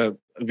 and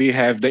we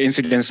have the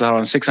incidence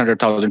around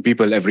 600,000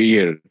 people every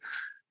year.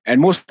 And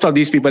most of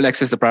these people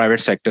access the private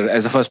sector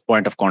as the first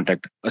point of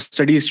contact. A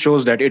study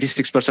shows that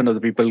 86% of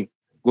the people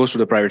goes to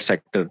the private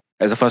sector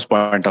as a first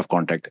point of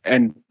contact.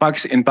 And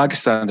in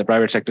Pakistan, the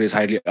private sector is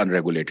highly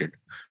unregulated.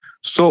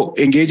 So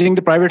engaging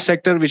the private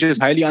sector, which is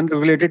highly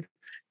unregulated,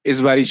 is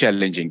very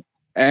challenging.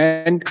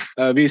 And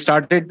we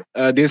started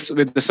this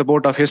with the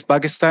support of HIS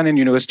Pakistan and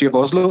University of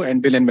Oslo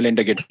and Bill and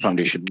Melinda Gates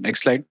Foundation.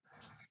 Next slide.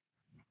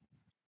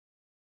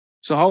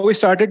 So how we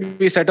started,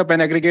 we set up an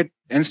aggregate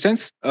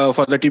instance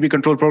for the TB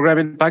control program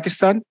in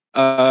Pakistan.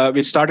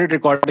 We started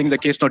recording the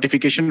case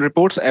notification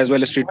reports as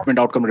well as treatment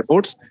outcome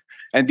reports.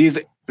 And these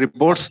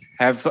reports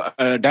have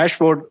a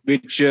dashboard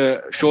which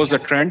shows the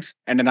trends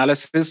and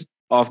analysis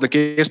of the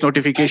case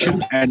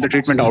notification and the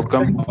treatment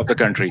outcome of the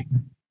country.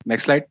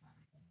 Next slide.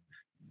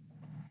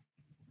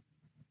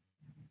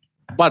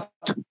 But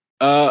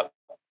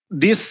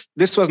this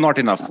was not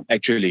enough,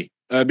 actually,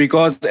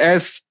 because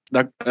as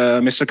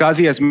Mr.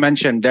 Qazi has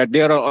mentioned, that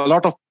there are a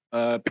lot of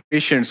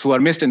patients who are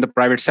missed in the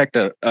private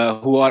sector,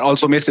 who are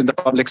also missed in the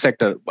public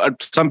sector.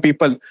 But some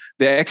people,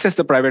 they access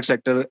the private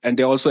sector and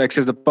they also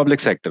access the public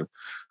sector.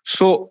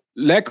 So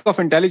lack of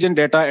intelligent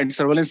data and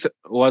surveillance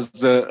was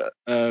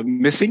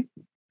missing.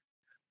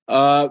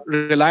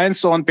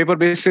 Reliance on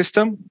paper-based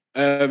system,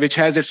 which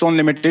has its own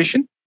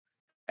limitation.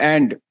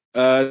 And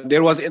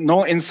there was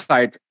no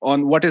insight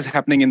on what is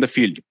happening in the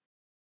field.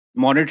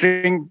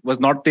 Monitoring was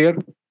not there.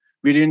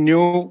 We didn't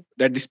know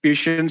that these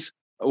patients,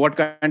 what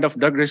kind of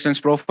drug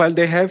resistance profile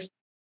they have.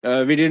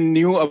 We didn't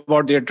know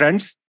about their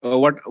trends.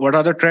 What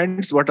are the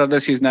trends? What are the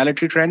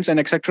seasonality trends and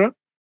etc.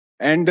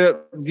 And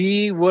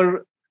we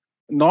were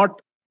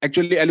not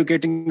actually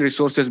allocating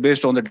resources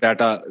based on the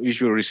data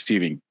which you're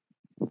receiving.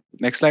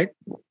 Next slide.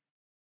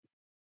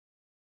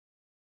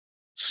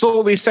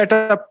 So we set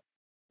up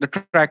the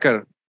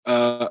tracker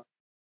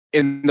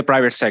in the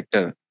private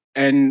sector,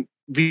 and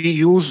we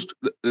used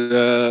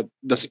the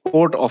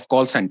support of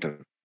call center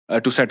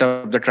to set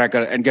up the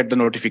tracker and get the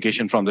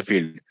notification from the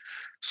field.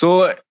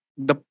 So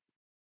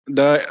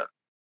the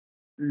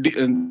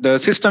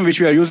system which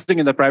we are using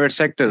in the private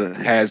sector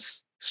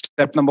has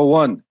step number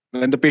one: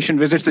 when the patient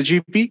visits the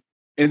GP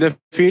in the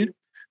field,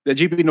 the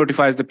GP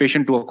notifies the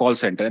patient to a call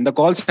center, and the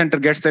call center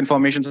gets the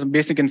information, some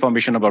basic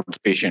information about the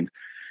patient.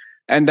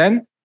 And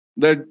then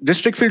the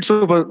district field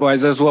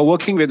supervisors who are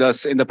working with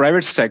us in the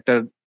private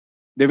sector,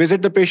 they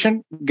visit the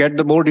patient, get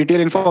the more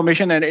detailed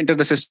information, and enter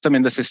the system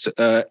in the system,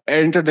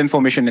 enter the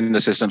information in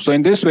the system. So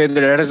in this way,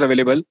 the data is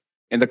available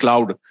in the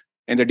cloud,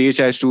 in the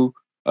DHIS2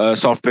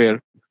 software,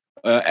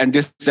 and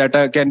this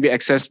data can be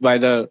accessed by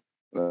the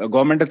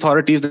government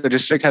authorities, the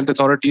district health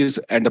authorities,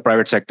 and the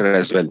private sector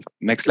as well.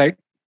 Next slide.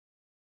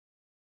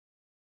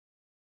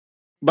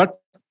 But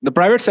the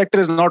private sector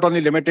is not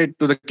only limited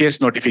to the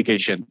case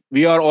notification.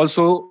 We are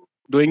also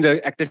doing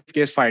the active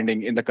case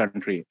finding in the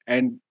country.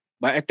 And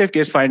by active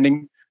case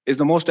finding is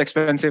the most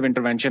expensive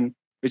intervention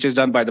which is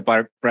done by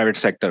the private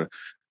sector.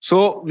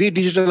 So we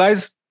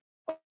digitalize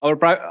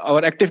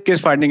our active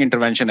case finding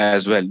intervention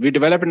as well. We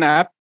develop an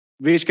app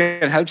which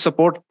can help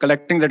support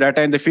collecting the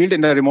data in the field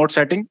in the remote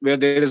setting where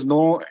there is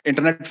no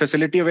internet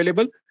facility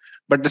available,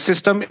 but the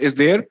system is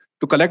there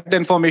to collect the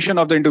information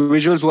of the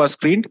individuals who are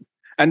screened.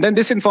 And then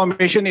this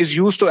information is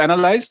used to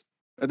analyze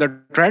the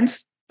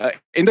trends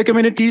in the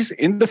communities,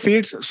 in the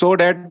fields, so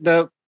that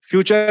the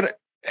future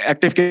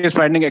active case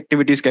finding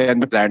activities can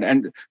be planned.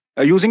 And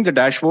using the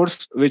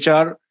dashboards which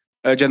are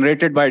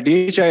generated by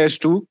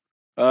DHIS2,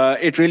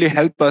 it really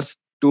helps us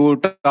to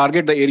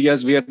target the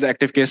areas where the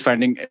active case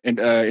finding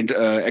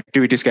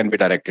activities can be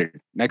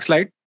directed. Next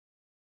slide.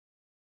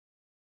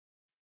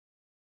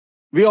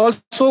 We are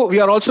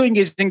also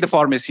engaging the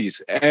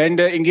pharmacies, and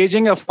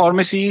engaging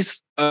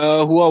pharmacies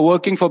who are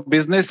working for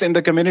business in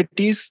the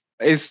communities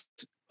is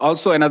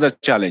also another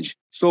challenge.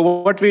 So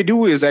what we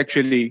do is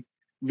actually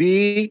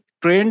we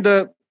train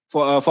the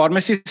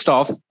pharmacy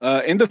staff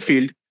in the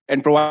field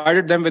and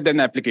provided them with an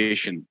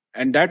application,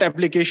 and that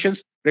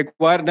applications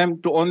require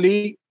them to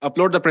only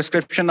upload the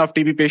prescription of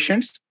TB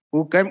patients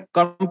who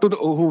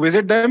who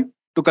visit them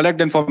to collect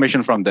the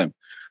information from them.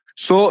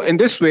 So in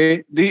this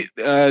way, these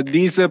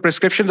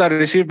prescriptions are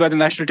received by the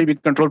National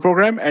TB Control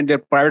Program and their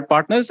private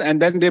partners,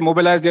 and then they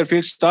mobilize their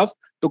field staff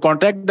to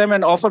contact them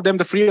and offer them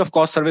the free of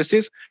cost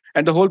services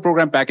and the whole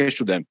program package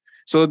to them.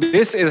 So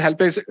this is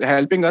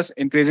helping us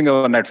increasing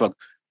our network.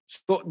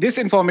 So this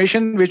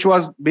information, which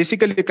was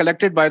basically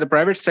collected by the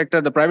private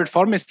sector, the private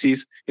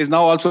pharmacies, is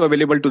now also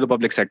available to the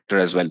public sector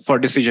as well for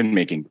decision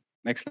making.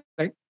 Next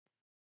slide.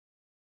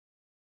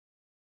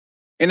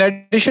 In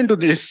addition to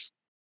this,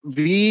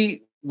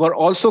 we were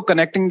also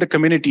connecting the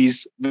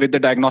communities with the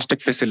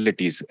diagnostic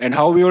facilities. And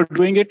how we were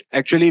doing it?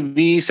 Actually,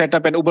 we set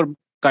up an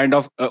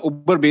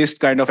Uber-based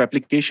kind of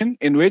application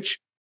in which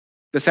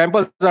the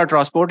samples are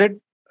transported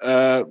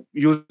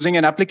using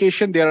an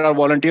application. There are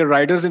volunteer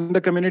riders in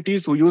the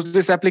communities who use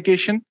this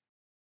application.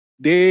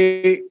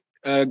 They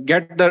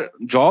get the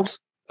jobs.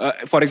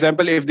 For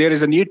example, if there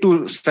is a need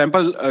to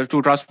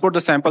transport the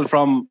sample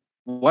from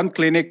one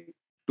clinic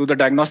to the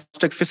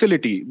diagnostic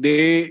facility,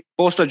 they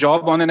post a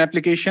job on an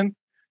application.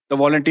 The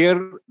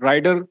volunteer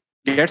rider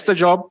gets the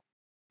job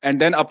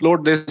and then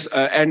upload this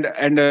and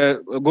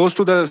goes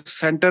to the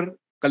center,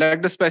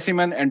 collect the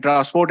specimen and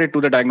transport it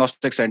to the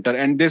diagnostic center.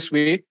 And this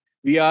way,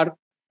 we are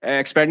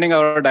expanding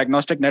our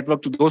diagnostic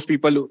network to those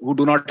people who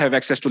do not have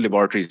access to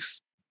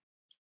laboratories.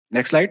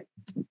 Next slide.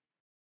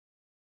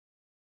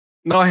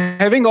 Now,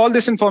 having all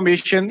this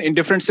information in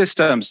different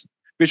systems,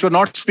 which were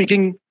not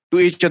speaking to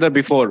each other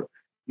before,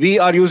 we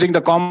are using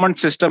the common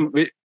system,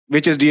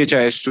 which is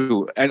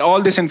DHIS2. And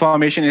all this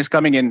information is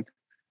coming in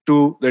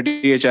to the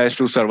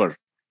DHIS2 server.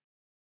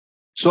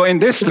 So in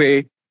this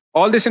way,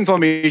 all this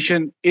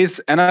information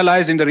is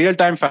analyzed in the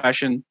real-time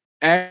fashion,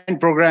 and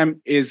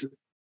program is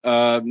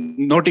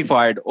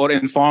notified or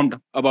informed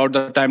about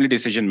the timely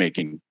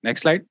decision-making.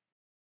 Next slide.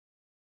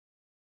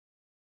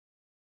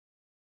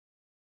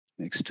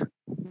 Next.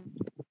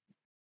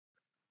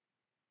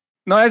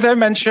 Now, as I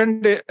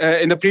mentioned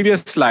in the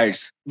previous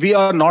slides, we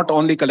are not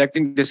only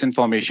collecting this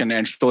information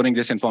and storing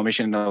this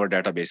information in our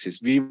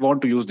databases. We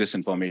want to use this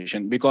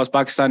information because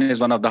Pakistan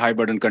is one of the high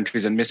burden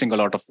countries and missing a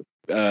lot of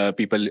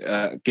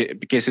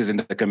cases in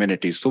the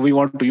communities. So we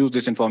want to use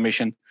this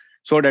information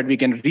so that we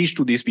can reach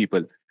to these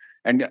people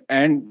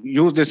and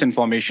use this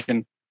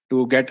information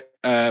to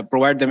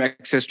provide them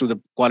access to the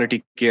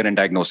quality care and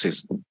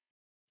diagnosis.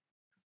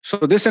 So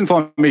this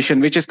information,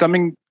 which is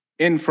coming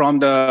in from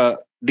the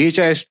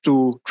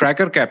DHIS2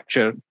 tracker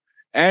capture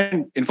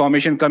and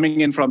information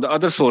coming in from the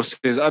other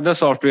sources, other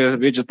software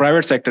which the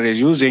private sector is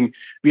using,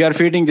 we are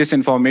feeding this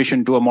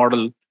information to a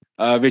model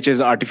which is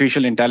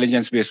artificial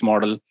intelligence-based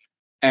model,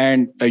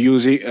 and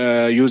using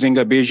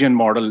a Bayesian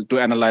model to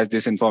analyze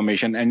this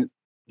information and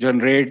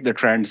generate the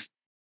trends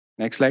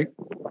Next slide.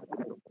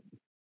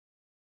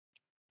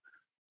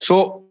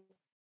 So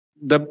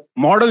the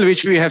model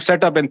which we have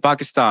set up in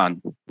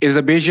Pakistan is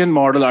a Bayesian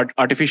model,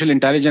 artificial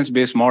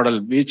intelligence-based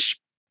model, which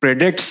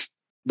predicts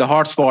the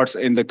hotspots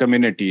in the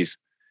communities.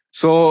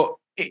 So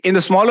in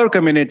the smaller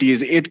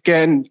communities, it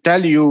can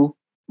tell you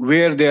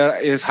where there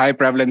is high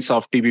prevalence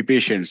of TB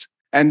patients.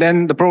 And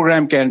then the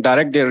program can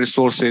direct their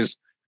resources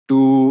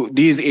to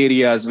these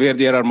areas where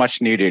they are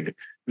much needed.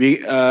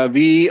 We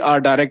are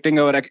directing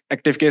our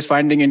active case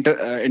finding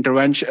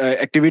intervention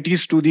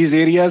activities to these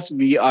areas.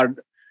 We are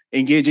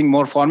engaging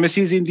more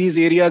pharmacies in these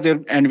areas,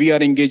 and we are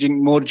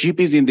engaging more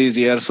GPs in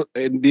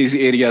these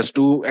areas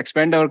to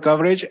expand our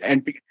coverage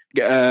and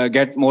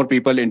get more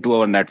people into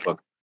our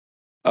network.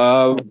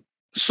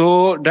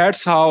 So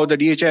that's how the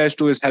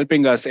DHIS2 is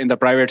helping us in the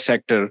private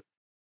sector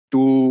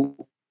to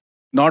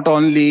not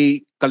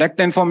only collect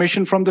the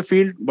information from the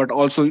field, but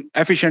also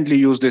efficiently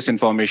use this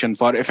information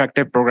for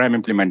effective program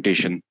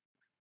implementation.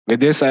 With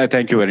this, I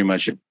thank you very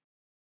much.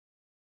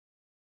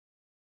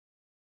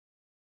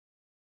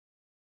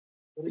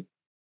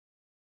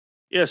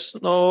 Yes,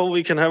 now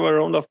we can have a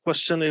round of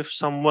questions if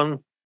someone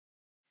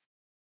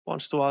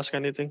wants to ask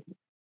anything.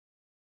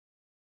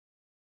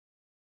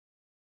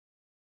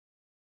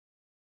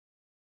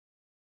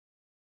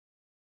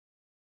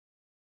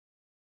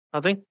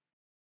 Nothing?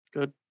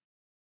 Good.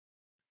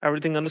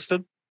 Everything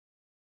understood?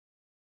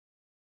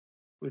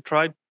 We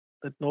tried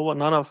that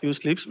none of you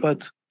sleeps,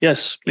 but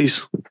yes,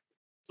 please.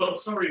 So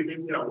sorry,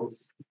 maybe I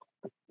was.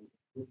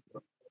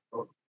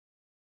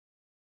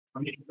 I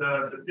mean,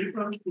 the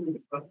difference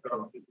between the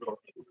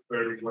is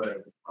very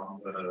clear from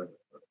the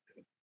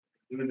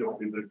unit of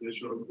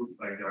presentation looks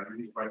like they are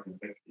really quite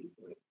effective.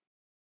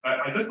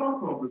 I just want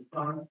to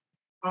understand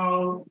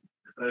how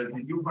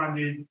did you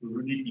manage to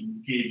really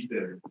engage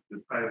the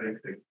private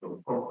sector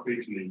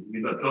concretely? I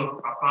mean, just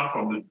apart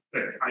from the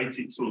IT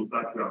tools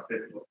that you have set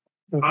up,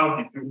 how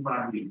did you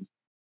manage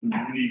to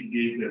really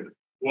engage them?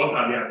 What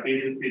are their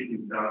benefits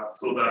in that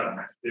so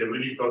that they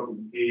really got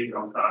engaged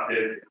and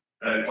started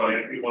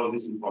collecting all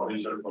this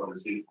information from the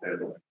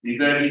system? Is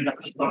there any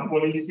national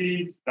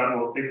policies that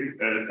will take it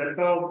set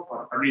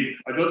up? I mean,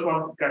 I just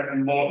want to get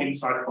more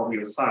insight from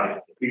your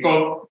side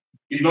because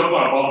it's not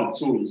about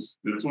the tools.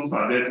 The tools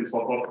are there to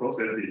support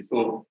processes.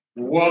 So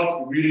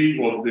what really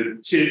was the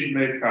change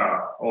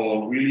maker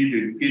or really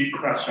the gate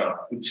crasher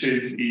to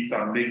change it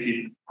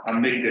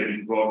and make them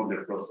involved in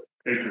the process?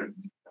 Thank you.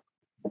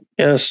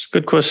 Yes,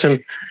 good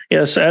question.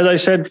 Yes, as I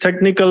said,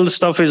 technical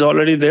stuff is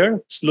already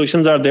there.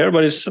 Solutions are there,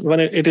 but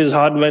it is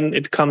hard when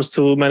it comes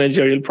to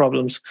managerial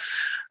problems.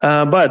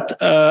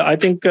 But I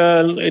think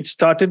it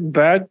started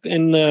back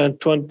in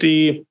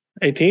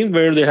 2018,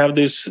 where they have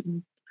this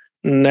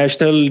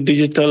National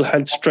Digital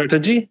Health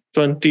Strategy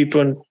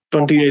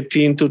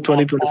 2018 to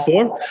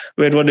 2024,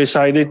 where it was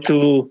decided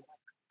to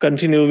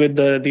continue with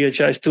the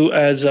DHIS2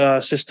 as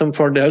a system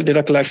for the health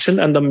data collection.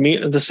 And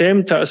the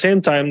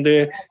same time,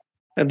 they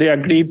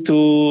agreed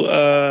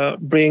to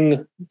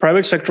bring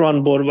private sector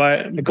on board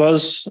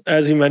because,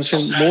 as you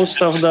mentioned,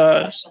 most of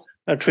the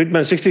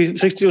treatment, 60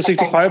 to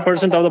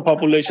 65% of the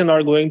population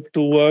are going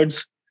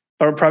towards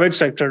our private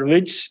sector,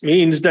 which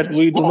means that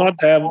we do not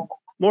have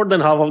more than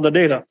half of the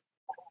data.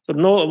 So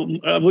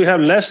we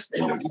have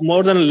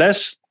more than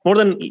less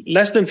than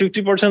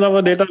 50% of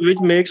the data, which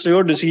makes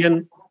your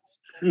decision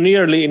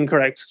nearly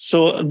incorrect.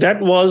 So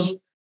that was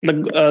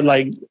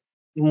the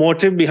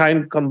motive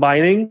behind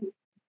combining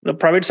the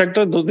private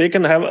sector. They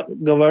can have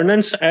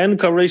governance and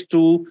coverage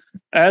to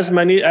as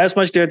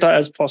much data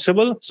as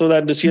possible, so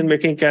that decision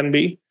making can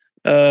be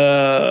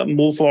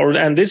moved forward.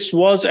 And this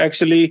was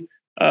actually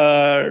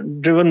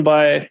driven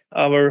by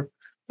our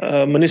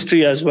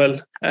ministry as well.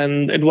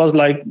 And it was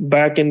like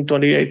back in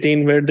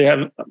 2018 where they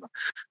have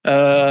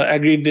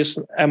agreed this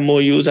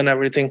MOUs and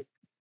everything.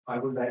 I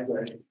would like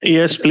to.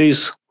 Yes,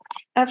 please.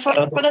 For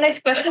the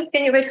next question,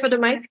 can you wait for the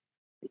mic?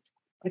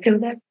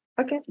 Okay.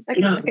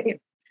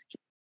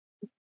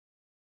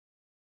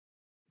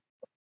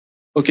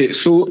 Okay,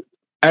 so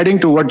adding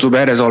to what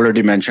Zubair has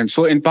already mentioned.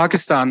 So in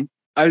Pakistan,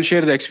 I'll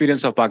share the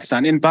experience of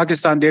Pakistan. In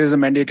Pakistan, there is a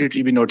mandatory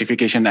TB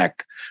Notification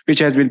Act, which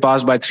has been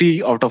passed by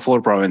 3 out of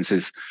 4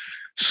 provinces.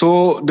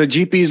 So the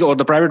GPs or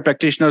the private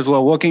practitioners who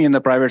are working in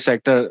the private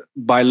sector,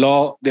 by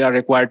law, they are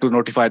required to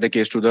notify the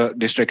case to the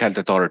district health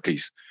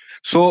authorities.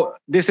 So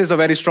this is a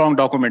very strong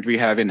document we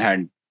have in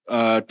hand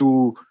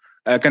to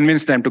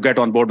convince them to get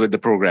on board with the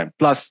program.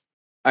 Plus,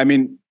 I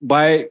mean,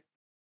 by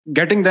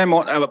getting them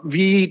on,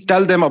 we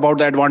tell them about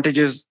the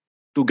advantages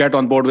to get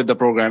on board with the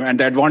program, and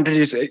the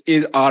advantages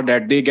are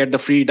that they get the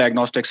free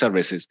diagnostic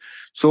services.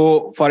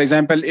 So, for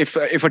example, if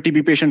a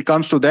TB patient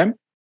comes to them,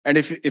 and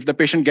if the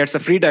patient gets a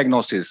free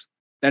diagnosis,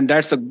 then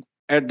that's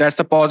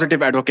a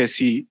positive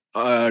advocacy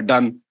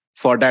done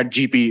for that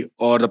GP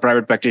or the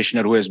private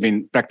practitioner who has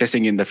been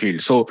practicing in the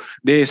field. So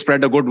they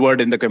spread a good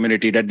word in the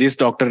community that this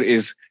doctor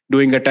is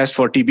doing a test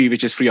for TB,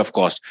 which is free of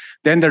cost.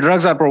 Then the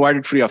drugs are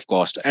provided free of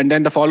cost, and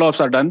then the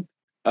follow-ups are done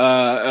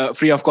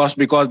free of cost,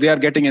 because they are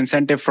getting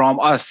incentive from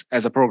us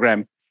as a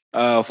program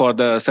for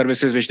the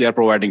services which they are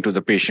providing to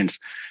the patients.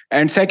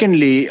 And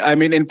secondly, I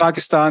mean, in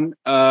Pakistan,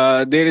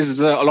 there is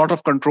a lot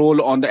of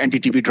control on the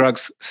anti-TB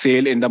drugs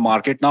sale in the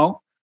market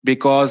now,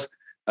 because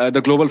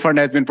the Global Fund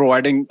has been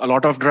providing a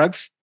lot of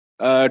drugs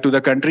to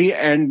the country,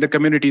 and the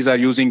communities are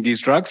using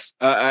these drugs.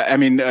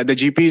 The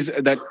GPs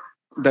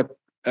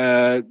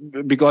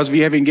because we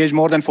have engaged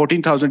more than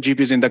 14,000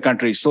 GPs in the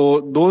country.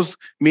 So those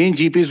main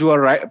GPs who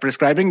are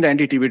prescribing the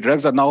anti-TB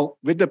drugs are now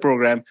with the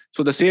program.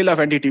 So the sale of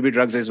anti-TB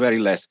drugs is very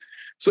less.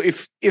 So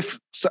if a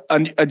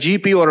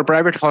GP or a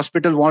private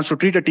hospital wants to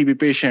treat a TB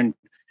patient,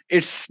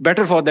 it's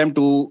better for them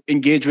to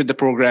engage with the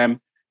program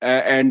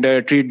and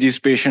treat these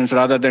patients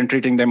rather than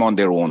treating them on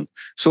their own.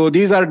 So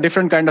these are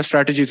different kind of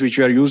strategies which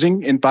we are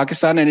using in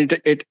Pakistan, and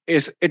it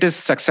is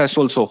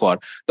successful so far.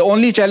 The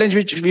only challenge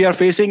which we are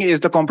facing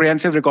is the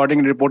comprehensive recording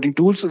and reporting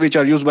tools which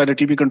are used by the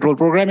TB control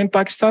program in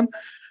Pakistan.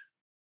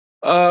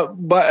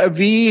 But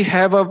we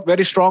have a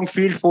very strong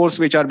field force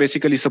which are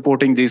basically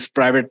supporting these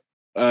private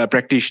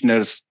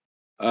practitioners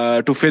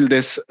to fill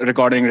this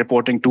recording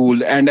reporting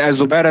tool. And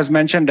as Zubair has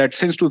mentioned, that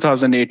since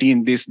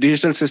 2018, this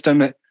digital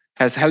system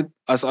has helped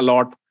us a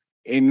lot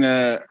in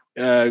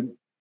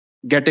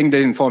getting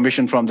the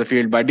information from the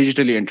field by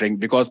digitally entering,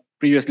 because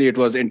previously it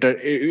was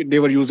they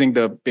were using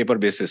the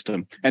paper-based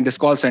system, and this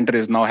call center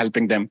is now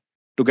helping them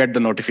to get the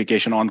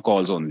notification on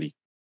calls only.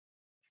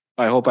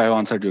 I hope I have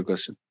answered your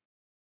question.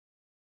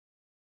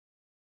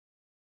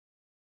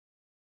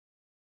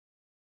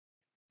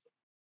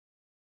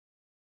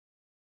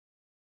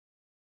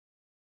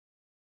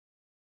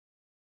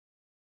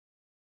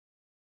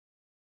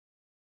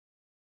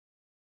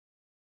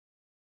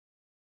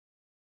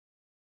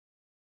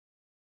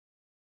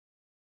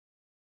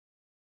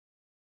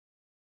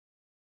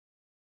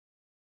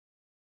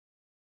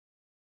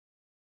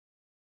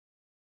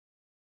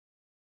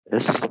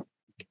 Yes.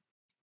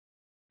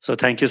 So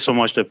thank you so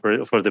much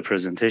for the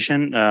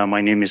presentation. My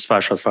name is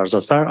Farshad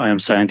Farzadfar. I am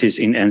scientist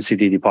in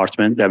NCD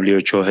department,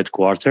 WHO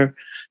headquarters,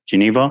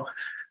 Geneva.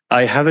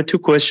 I have two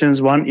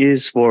questions. One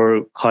is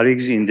for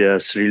colleagues in the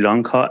Sri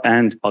Lanka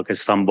and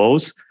Pakistan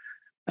both.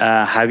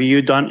 Have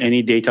you done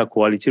any data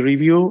quality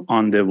review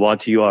on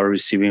what you are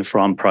receiving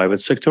from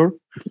private sector?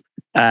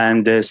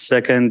 And the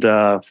second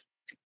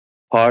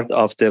part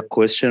of the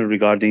question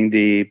regarding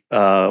the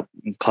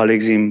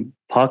colleagues in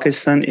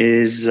Pakistan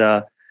is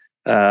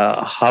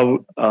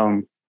how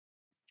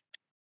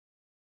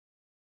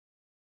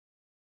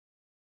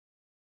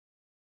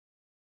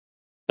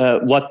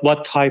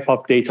what type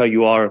of data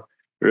you are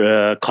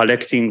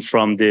collecting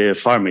from the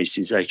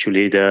pharmacies?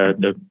 Actually,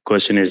 the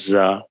question is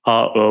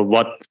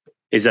what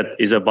is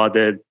about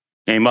the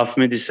name of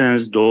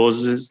medicines,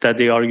 doses that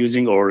they are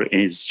using, or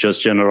is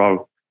just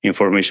general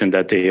information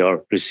that they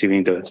are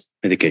receiving the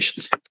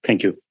medications?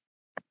 Thank you.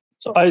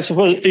 So I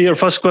suppose your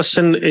first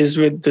question is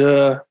with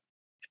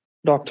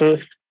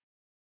Dr.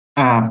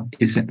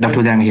 Is Dr.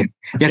 Udang here?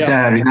 Yes,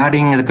 yeah.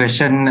 Regarding the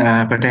question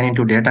pertaining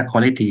to data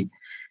quality,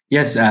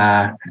 yes,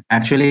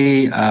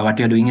 actually what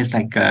we are doing is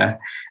like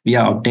we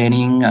are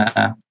obtaining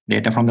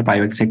data from the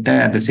private sector.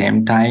 At the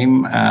same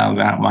time,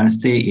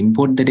 once they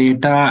input the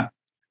data,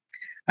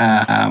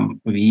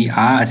 we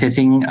are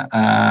assessing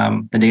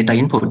the data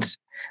inputs.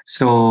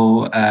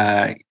 So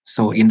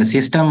in the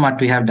system,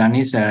 what we have done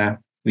is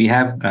we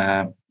have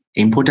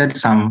inputted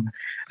some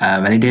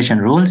validation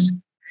rules.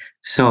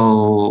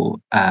 So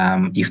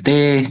if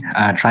they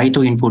try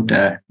to input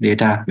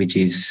data, which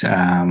is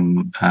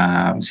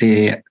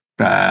say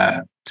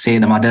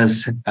the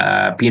mother's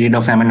period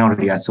of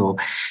amenorrhea. So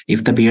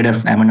if the period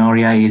of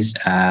amenorrhea is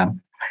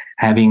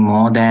having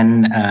more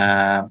than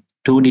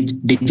 2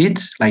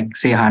 digits, like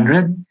say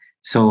 100,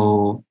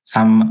 so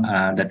some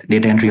the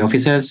data entry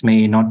officers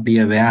may not be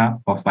aware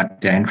of what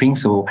they're entering.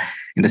 So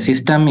in the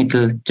system, it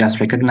will just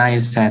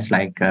recognize as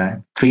like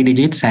 3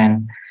 digits,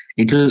 and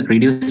it will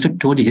reduce to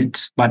 2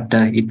 digits, but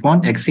it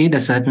won't exceed a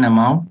certain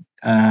amount,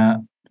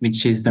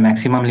 which is the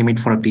maximum limit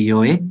for a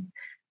POA.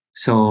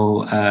 So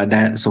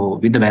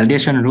with the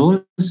validation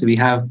rules, we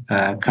have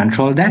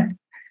controlled that.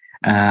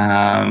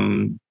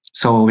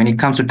 So when it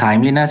comes to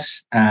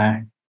timeliness,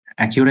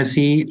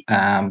 accuracy,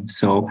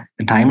 so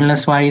the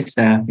timeliness wise,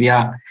 we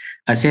are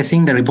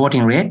assessing the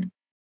reporting rate.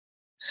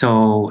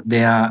 So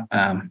they are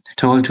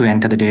told to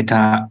enter the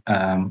data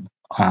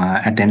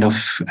at the end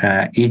of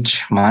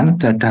each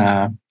month, at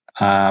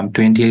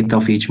 28th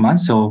of each month.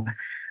 So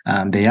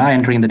they are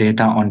entering the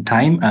data on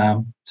time.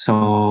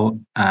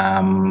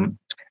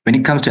 When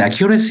it comes to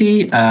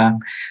accuracy,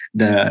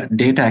 the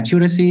data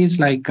accuracy is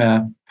like,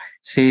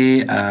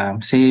 say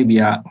we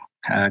are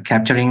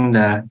capturing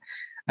the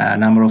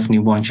number of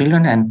newborn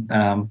children and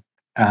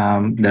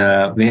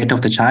the weight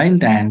of the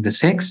child and the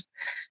sex.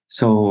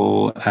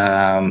 So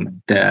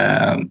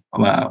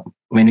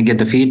when you get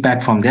the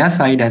feedback from their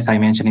side, as I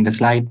mentioned in the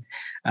slide,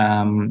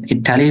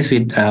 it tallies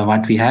with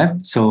what we have.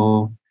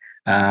 So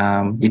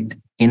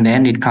in the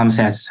end, it comes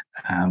as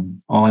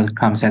all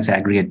comes as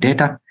aggregate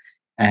data,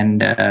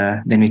 and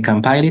then we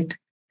compile it,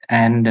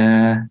 and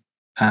the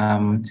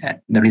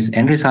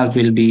end result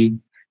will be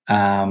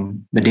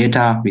the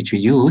data which we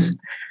use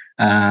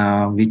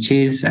which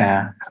is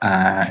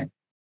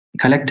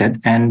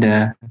collected,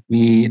 and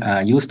we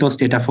use those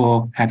data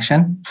for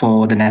action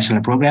for the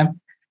national program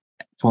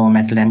for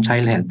maternal and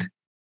child health.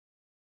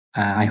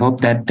 I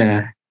hope that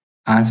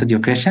answered your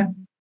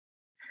question.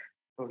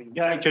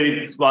 Yeah,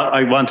 actually,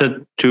 I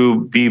wanted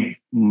to be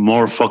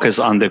more focused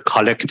on the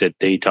collected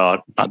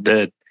data, not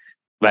the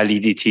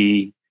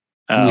validity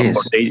Yes.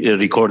 for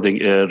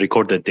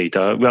recorded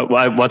data.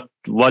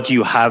 What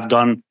you have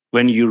done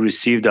when you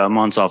receive the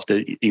amounts of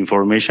the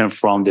information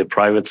from the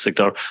private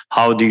sector?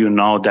 How do you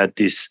know that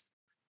this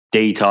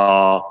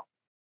data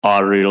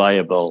are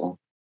reliable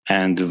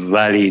and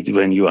valid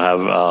when you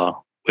have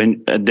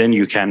then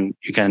you can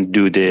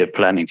do the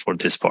planning for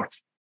this part?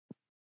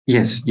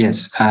 Yes.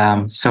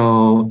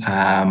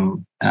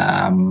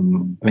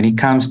 When it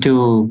comes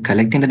to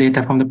collecting the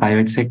data from the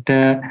private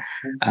sector,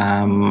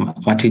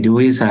 what we do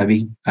is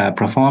we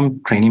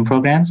perform training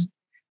programs.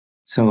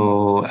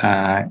 So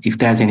if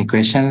there's any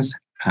questions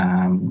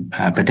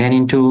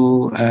pertaining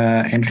to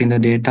entering the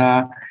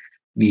data,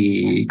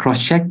 we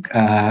cross-check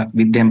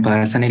with them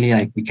personally,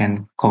 like we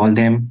can call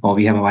them, or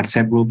we have a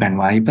WhatsApp group and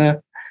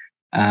Viber.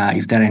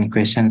 If there are any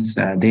questions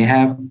they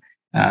have,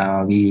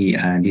 we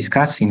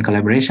discuss in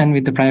collaboration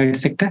with the private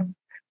sector.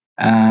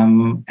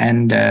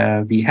 And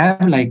we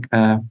have like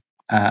a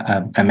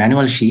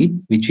manual sheet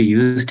which we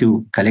use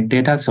to collect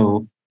data.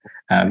 So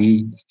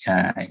we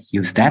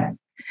use that.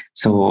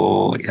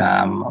 So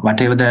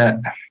whatever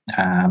the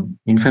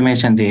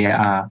information they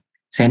are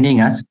sending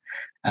us,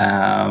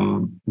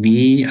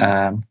 we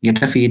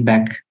get a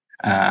feedback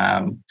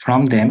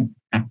from them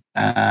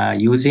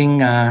using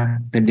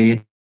the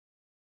data.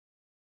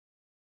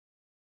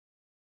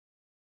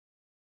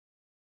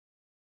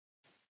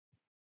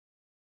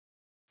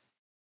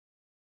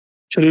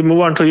 Should we move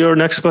on to your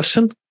next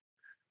question?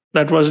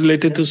 That was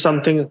related to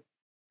something.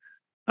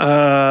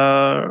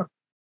 Sorry,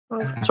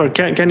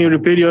 can you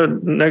repeat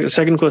your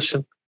second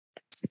question?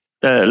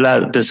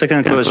 The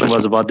second question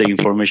was about the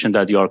information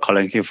that you are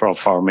collecting from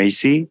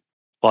pharmacy.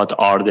 What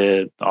are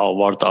the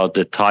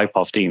type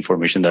of the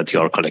information that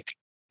you are collecting?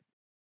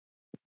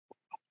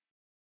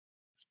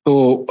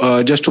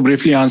 So just to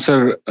briefly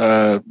answer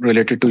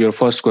related to your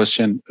first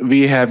question,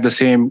 we have the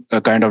same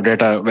kind of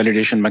data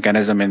validation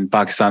mechanism in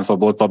Pakistan for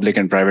both public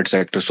and private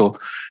sector. So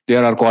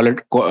there are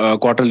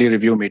quarterly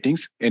review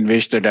meetings in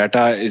which the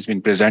data is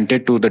being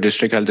presented to the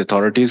district health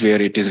authorities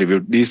where it is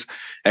reviewed. These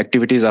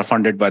activities are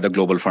funded by the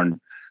Global Fund.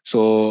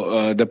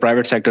 So the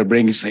private sector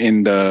brings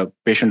in the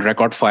patient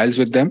record files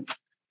with them,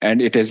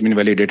 and it has been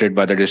validated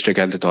by the district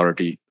health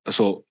authority.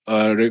 So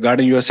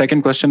regarding your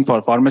second question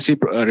for pharmacy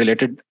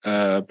related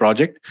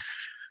project,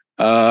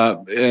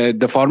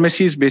 the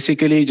pharmacies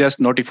basically just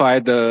notify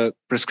the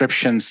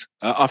prescriptions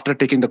after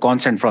taking the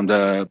consent from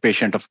the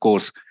patient, of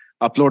course,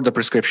 upload the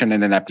prescription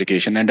in an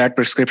application. And that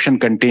prescription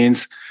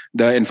contains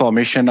the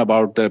information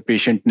about the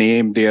patient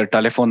name, their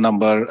telephone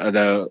number,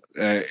 the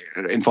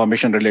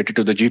information related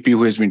to the GP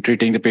who has been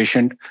treating the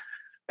patient,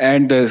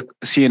 and the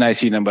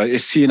CNIC number.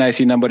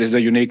 CNIC number is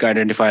the unique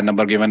identifier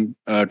number given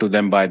to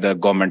them by the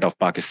government of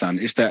Pakistan.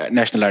 It's the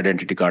national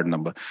identity card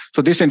number.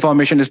 So this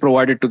information is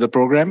provided to the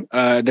program.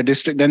 The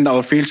district, then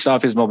our field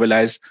staff is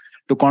mobilized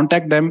to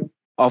contact them,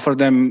 offer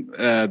them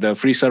the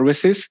free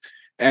services,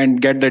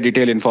 and get the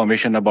detailed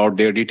information about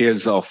their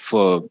details of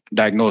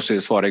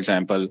diagnosis, for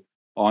example,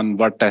 on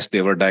what test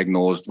they were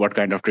diagnosed, what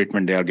kind of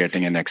treatment they are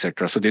getting, and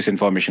etc. So this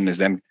information is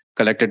then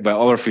collected by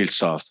our field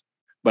staff.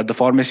 But the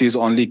pharmacies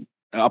only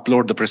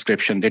upload the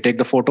prescription. They take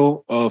the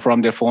photo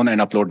from their phone and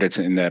upload it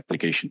in the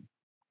application.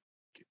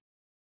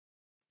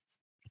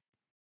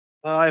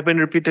 I've been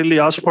repeatedly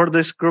asked for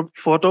this group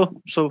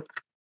photo. So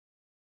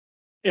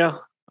yeah,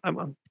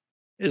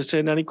 is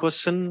there any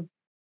question?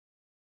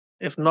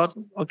 If not,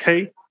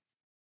 okay.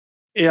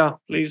 Yeah,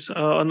 please,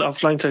 on the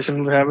offline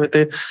session, we have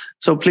it.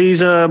 So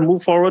please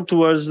move forward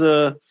towards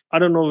I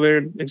don't know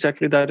where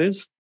exactly that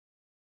is.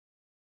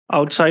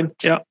 Outside,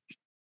 yeah.